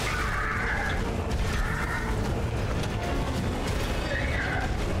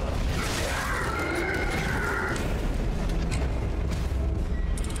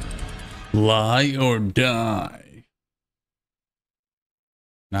 Lie or die.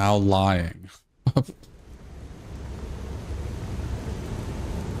 Now lying.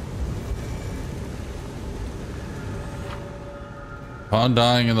 Upon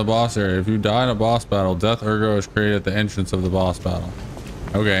dying in the boss area, if you die in a boss battle, Death Ergo is created at the entrance of the boss battle.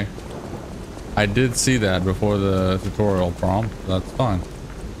 Okay. I did see that before the tutorial prompt. That's fine.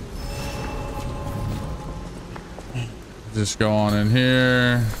 Just go on in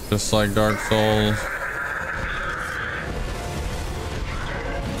here, just like Dark Souls.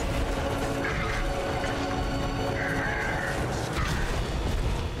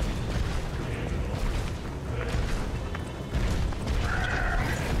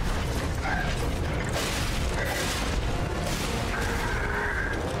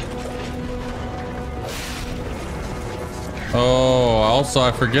 Oh, also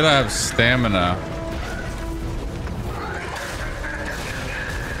I forget I have stamina.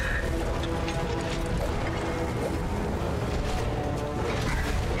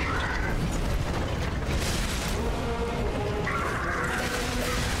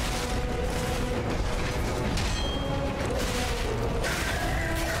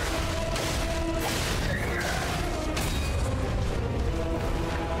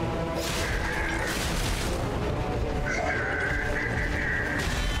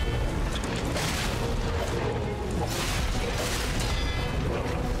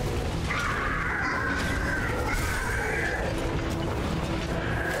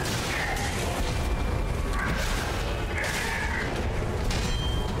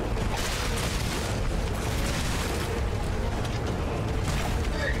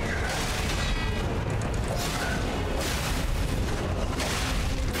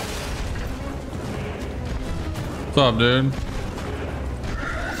 What's up, dude?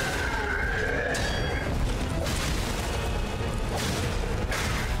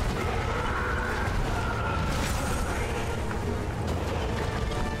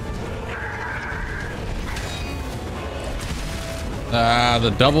 Ah,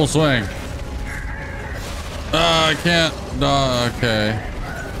 the double swing. Ah, I can't. Okay.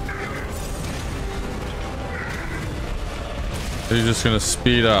 You're just gonna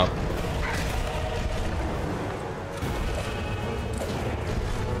speed up.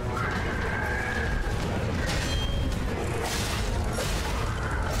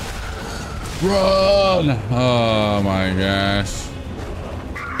 Run! Oh my gosh.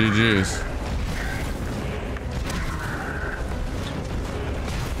 GG's.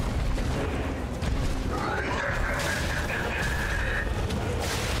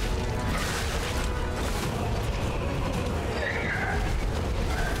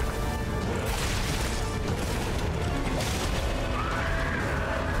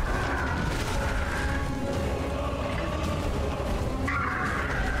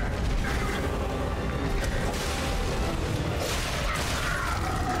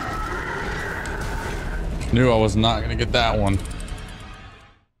 Knew I was not gonna get that one.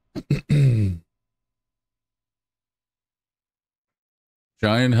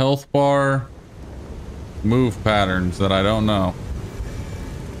 Giant health bar. Move patterns that I don't know.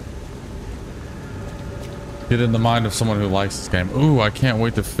 Get in the mind of someone who likes this game. Ooh, I can't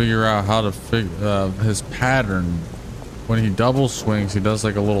wait to figure out how to his pattern. When he double swings, he does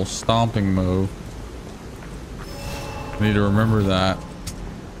like a little stomping move. I need to remember that.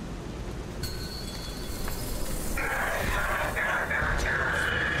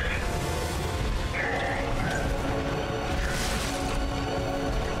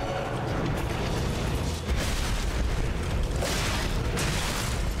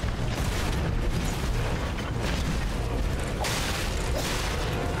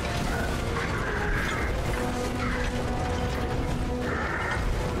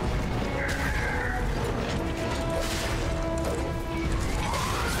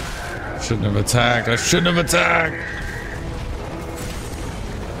 Shouldn't have attacked. I shouldn't have attacked.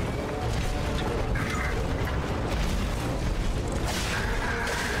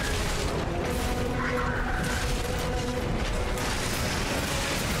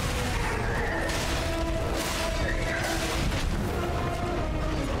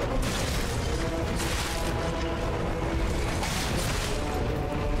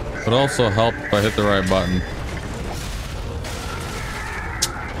 But also help if I hit the right button.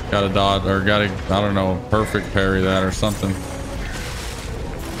 Gotta dodge, or gotta, I don't know, perfect parry that or something.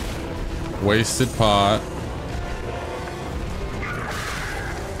 Wasted pot.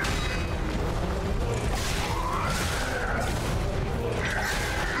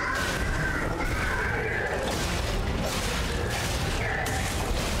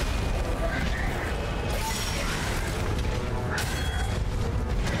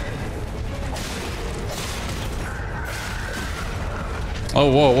 Oh,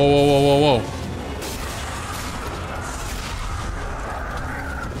 whoa, whoa, whoa, whoa, whoa, whoa.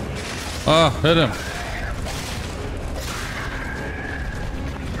 Ah, hit him.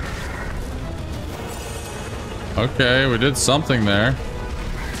 Okay, we did something there.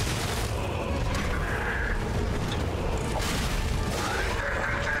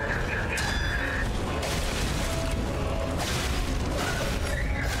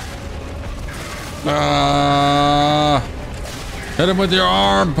 Hit him with your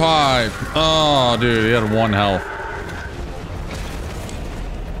arm pipe. Oh, dude, he had 1 health.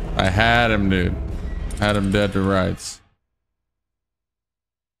 I had him, dude. Had him dead to rights.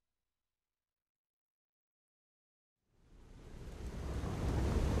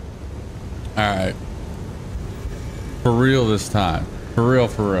 All right. For real this time. For real,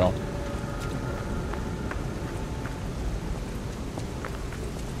 for real.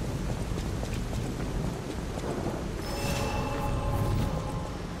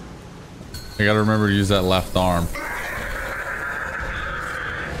 I gotta remember to use that left arm.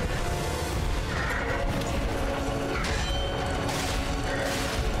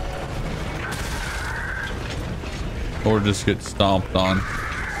 Or just get stomped on.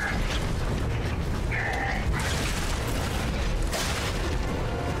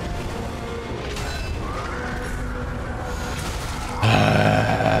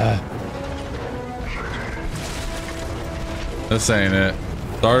 This ain't it.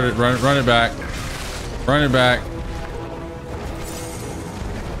 Start it, run it back. Run it back.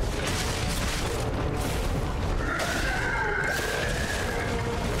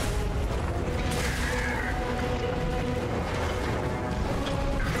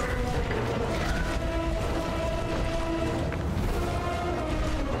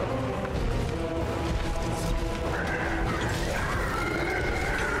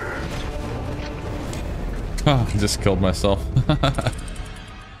 Oh, I just killed myself.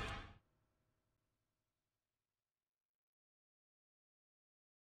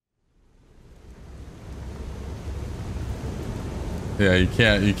 Yeah,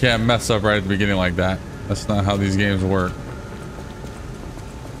 you can't mess up right at the beginning like that. That's not how these games work.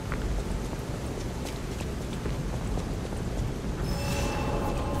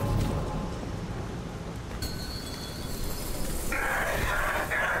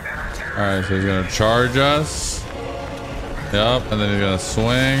 Alright, so he's gonna charge us. Yep, and then he's gonna swing,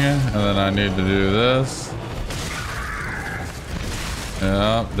 and then I need to do this.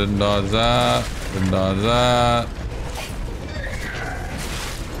 Yep, didn't dodge that. Didn't dodge that.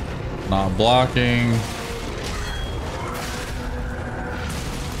 Not blocking.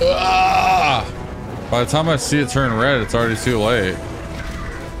 Ah! By the time I see it turn red, it's already too late.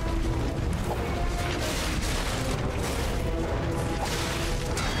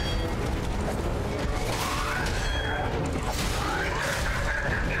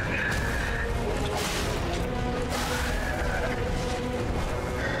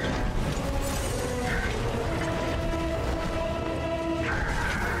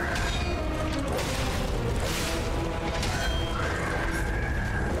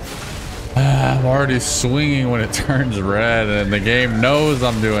 I'm already swinging when it turns red, and the game knows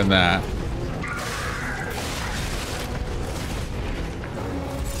I'm doing that.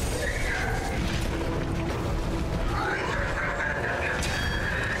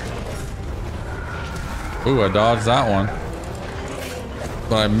 Ooh, I dodged that one.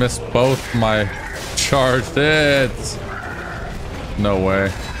 But I missed both my charged hits. No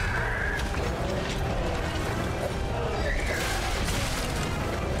way.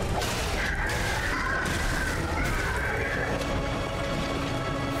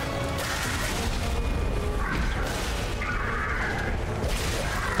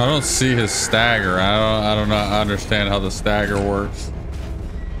 I don't see his stagger. I don't know. I understand how the stagger works.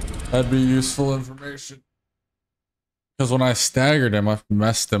 That'd be useful information. Because when I staggered him, I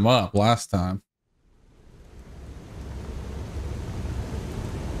messed him up last time.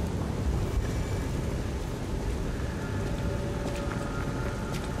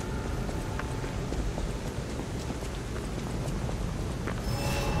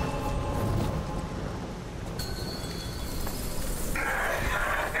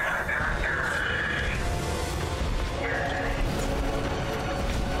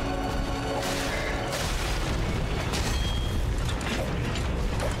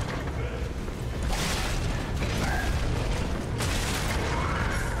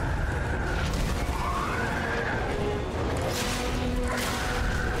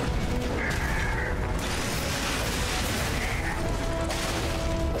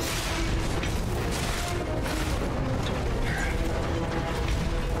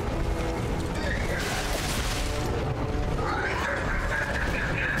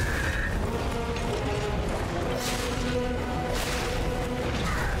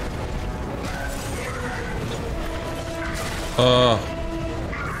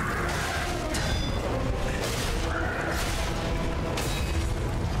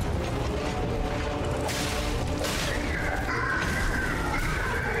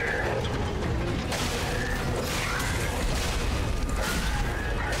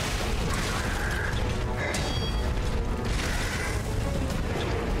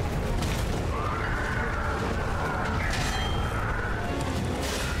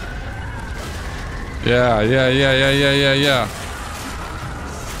 Yeah.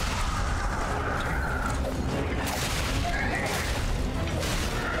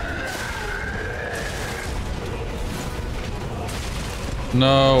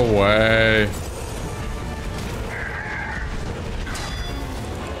 No way.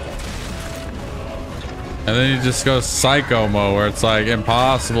 And then you just go psycho mode where it's like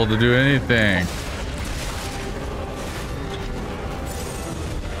impossible to do anything.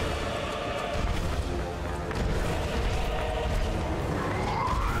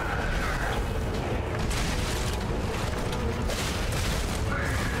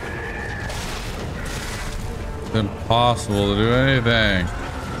 It's impossible to do anything.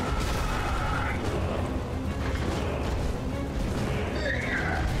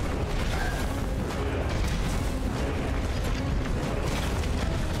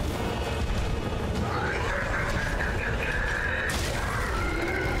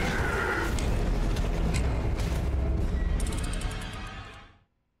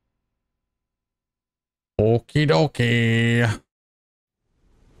 Okie dokie.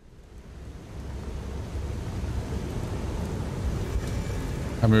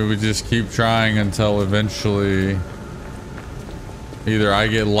 I mean, we just keep trying until eventually either I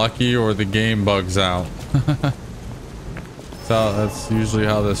get lucky or the game bugs out. So that's usually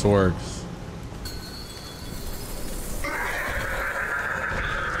how this works.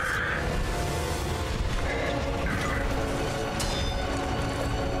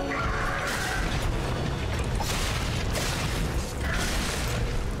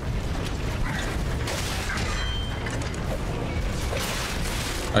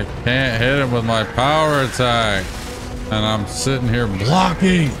 I can't hit him with my power attack. And I'm sitting here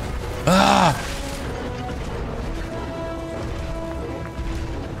blocking. Ah!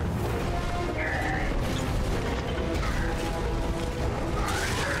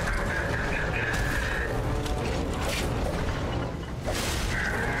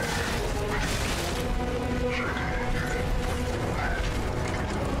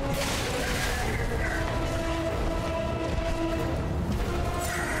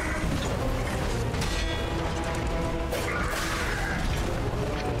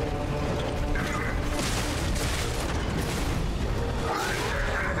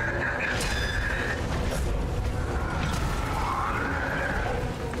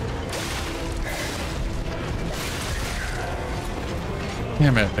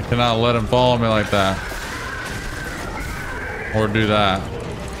 Damn it, I cannot let him follow me like that. Or do that.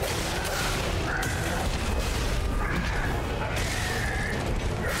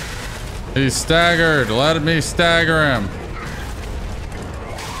 He's staggered. Let me stagger him.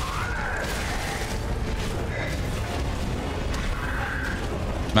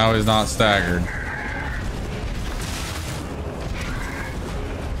 Now he's not staggered.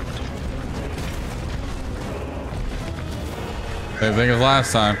 Same thing as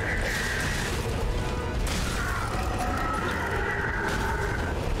last time.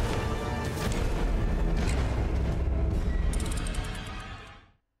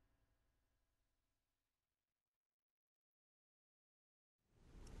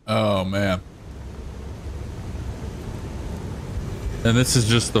 Oh man. And this is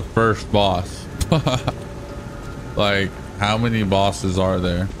just the first boss. Like, how many bosses are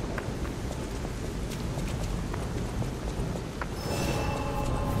there?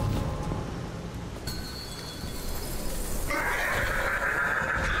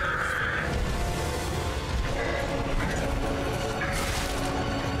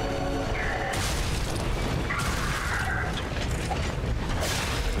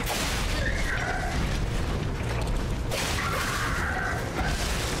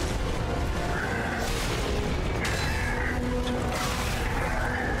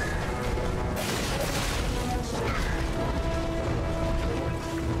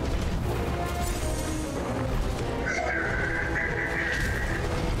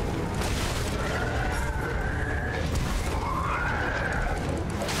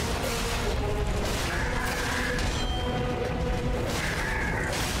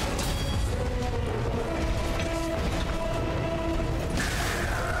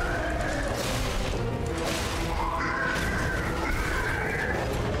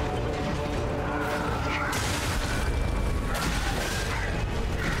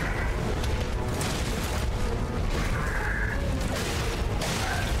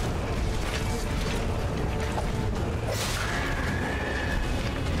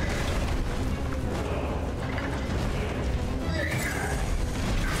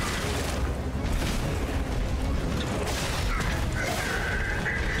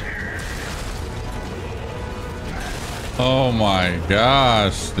 Oh my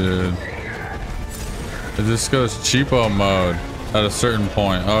gosh, dude. It just goes cheapo mode at a certain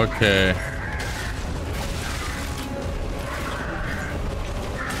point. Okay.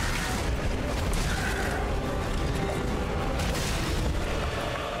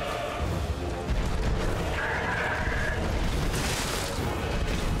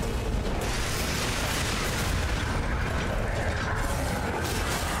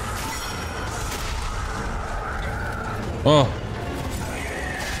 Oh.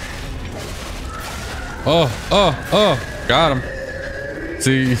 Oh. Got him.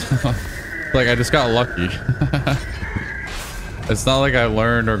 See, like I just got lucky. It's not like I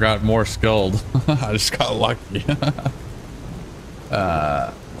learned or got more skilled. I just got lucky.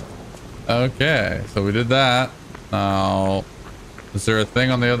 Okay, so we did that. Now, is there a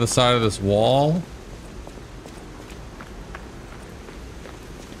thing on the other side of this wall?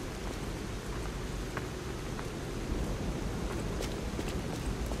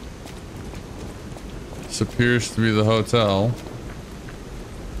 This appears to be the hotel.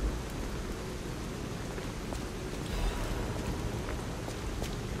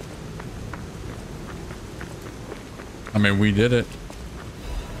 I mean, we did it.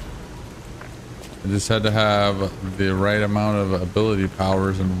 I just had to have the right amount of ability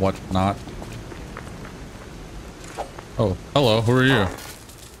powers and whatnot. Oh, hello. Who are you?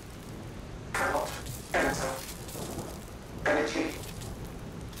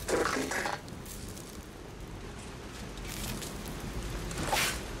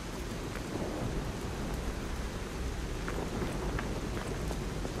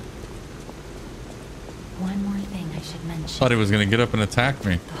 One more thing I should mention. Thought he was gonna get up and attack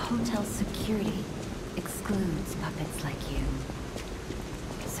me. The hotel's security excludes puppets like you.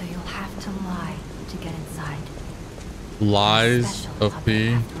 So you'll have to lie to get inside. Lies Special of puppet P.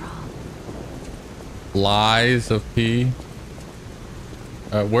 after all. Lies of P.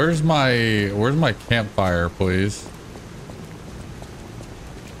 Where's my campfire, please?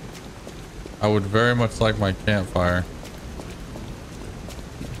 I would very much like my campfire.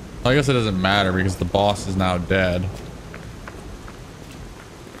 I guess it doesn't matter because the boss is now dead.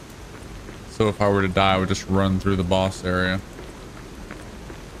 So if I were to die, I would just run through the boss area.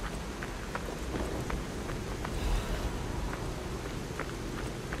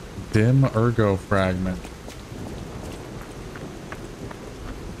 Dim ergo fragment.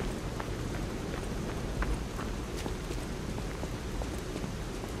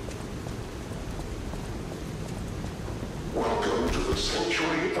 Welcome to the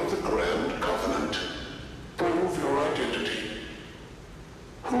sanctuary of the Grand Covenant. Prove your identity.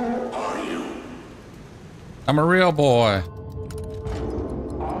 Who are you? I'm a real boy.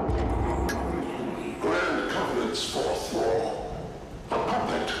 Grand Covenant's fourth law. A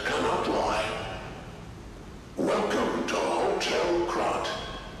puppet cannot lie. Welcome to Hotel Krat.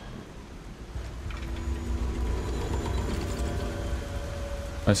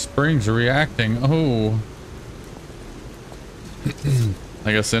 My springs are reacting. Oh.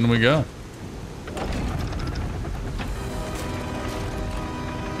 I guess in we go.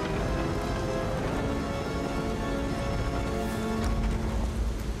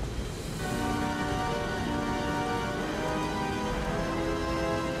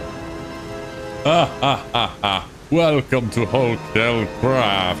 Ha ha ha ha. Welcome to Hotel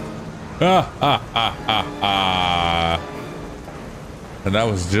Craft. Ha ha ha ha ha. And that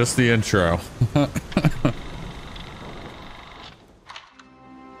was just the intro.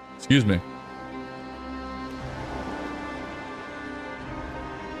 Excuse me.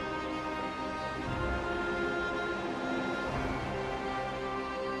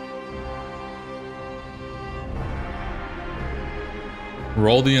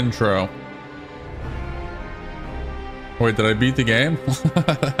 Roll the intro. Wait, did I beat the game?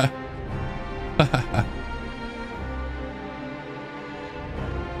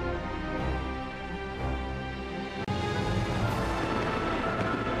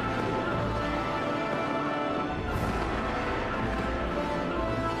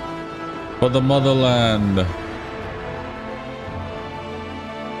 For the motherland.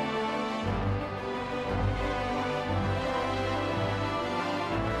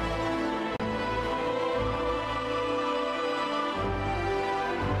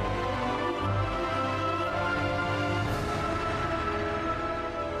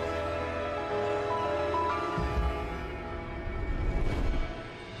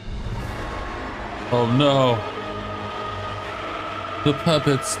 Oh no. The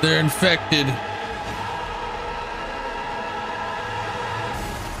puppets, they're infected.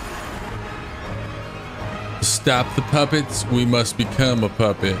 To stop the puppets, we must become a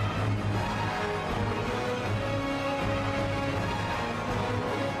puppet.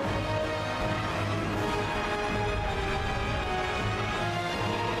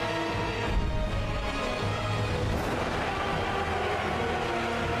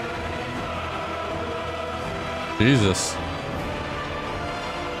 Jesus.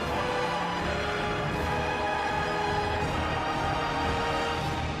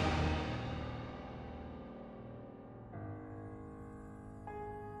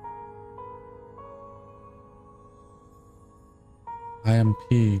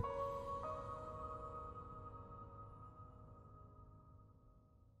 IMP.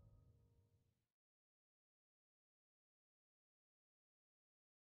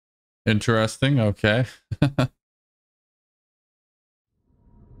 Interesting. Okay.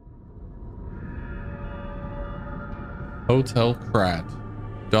 Hotel Krat.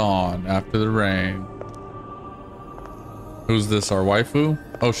 Dawn after the rain. Who's this? Our waifu?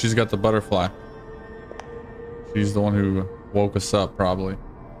 Oh, she's got the butterfly. She's the one who woke us up, probably.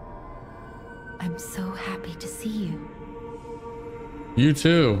 I'm so happy to see you. You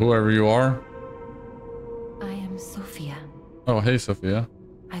too, whoever you are. I am Sophia. Oh, hey, Sophia.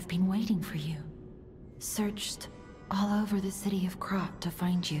 I've been waiting for you. Searched all over the city of Krat to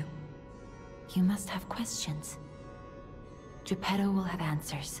find you. You must have questions. Geppetto will have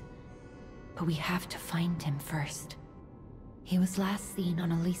answers. But we have to find him first. He was last seen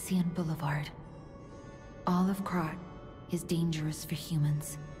on Elysian Boulevard. All of Krat is dangerous for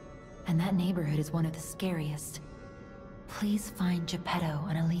humans. And that neighborhood is one of the scariest. Please find Geppetto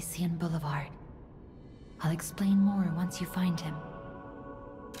on Elysian Boulevard. I'll explain more once you find him.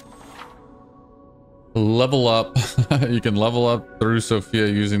 Level up. You can level up through Sophia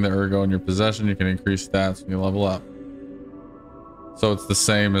using the ergo in your possession. You can increase stats when you level up. So it's the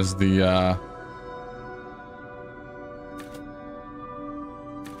same as the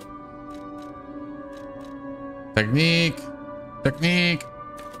technique.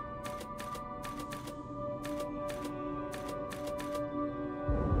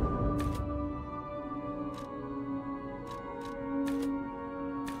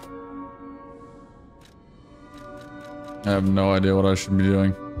 I have no idea what I should be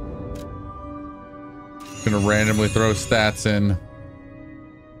doing. Gonna randomly throw stats in.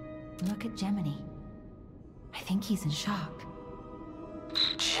 Look at Gemini. I think he's in shock.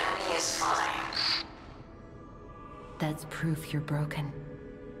 Jenny is fine. That's proof you're broken.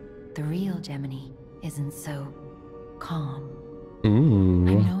 The real Gemini isn't so calm. Ooh.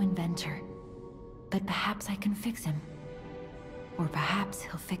 I'm no inventor, but perhaps I can fix him. Or perhaps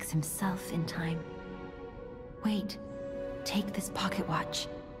he'll fix himself in time. Wait, take this pocket watch.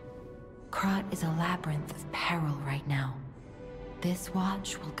 Krat is a labyrinth of peril right now. This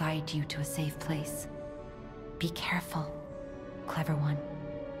watch will guide you to a safe place. Be careful, clever one.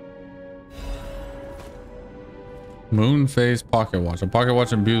 Moon phase pocket watch. A pocket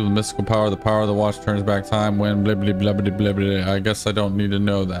watch imbued with mystical power. The power of the watch turns back time when blah blah blah blah blah blah. I guess I don't need to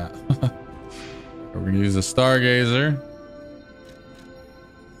know that. We're gonna use the stargazer.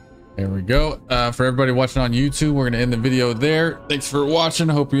 There we go. For everybody watching on YouTube, we're gonna end the video there. Thanks for watching.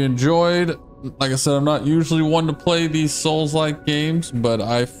 Hope you enjoyed. Like I said, I'm not usually one to play these Souls-like games, but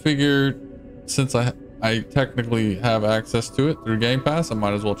I figured since I technically have access to it through Game Pass, I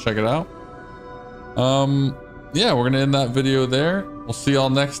might as well check it out. Yeah, we're gonna end that video there. We'll see y'all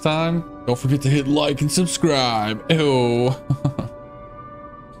next time. Don't forget to hit like and subscribe. Ew.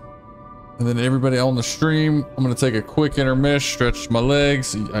 And then everybody on the stream, I'm gonna take a quick intermission, stretch my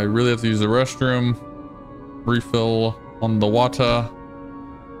legs. I really have to use the restroom, refill on the water,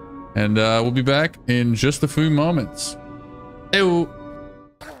 and we'll be back in just a few moments. Ew.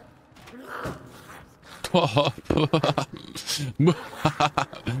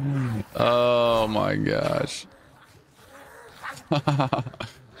 Oh my gosh.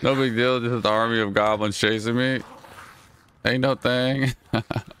 No big deal, just an army of goblins chasing me. Ain't no thing.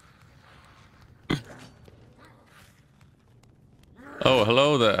 Oh,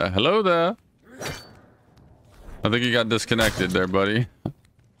 hello there. Hello there. I think you got disconnected there, buddy.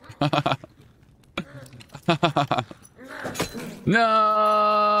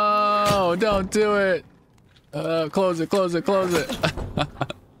 No, don't do it. Close it, close it, close it.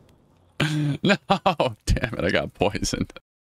 No, damn it, I got poisoned.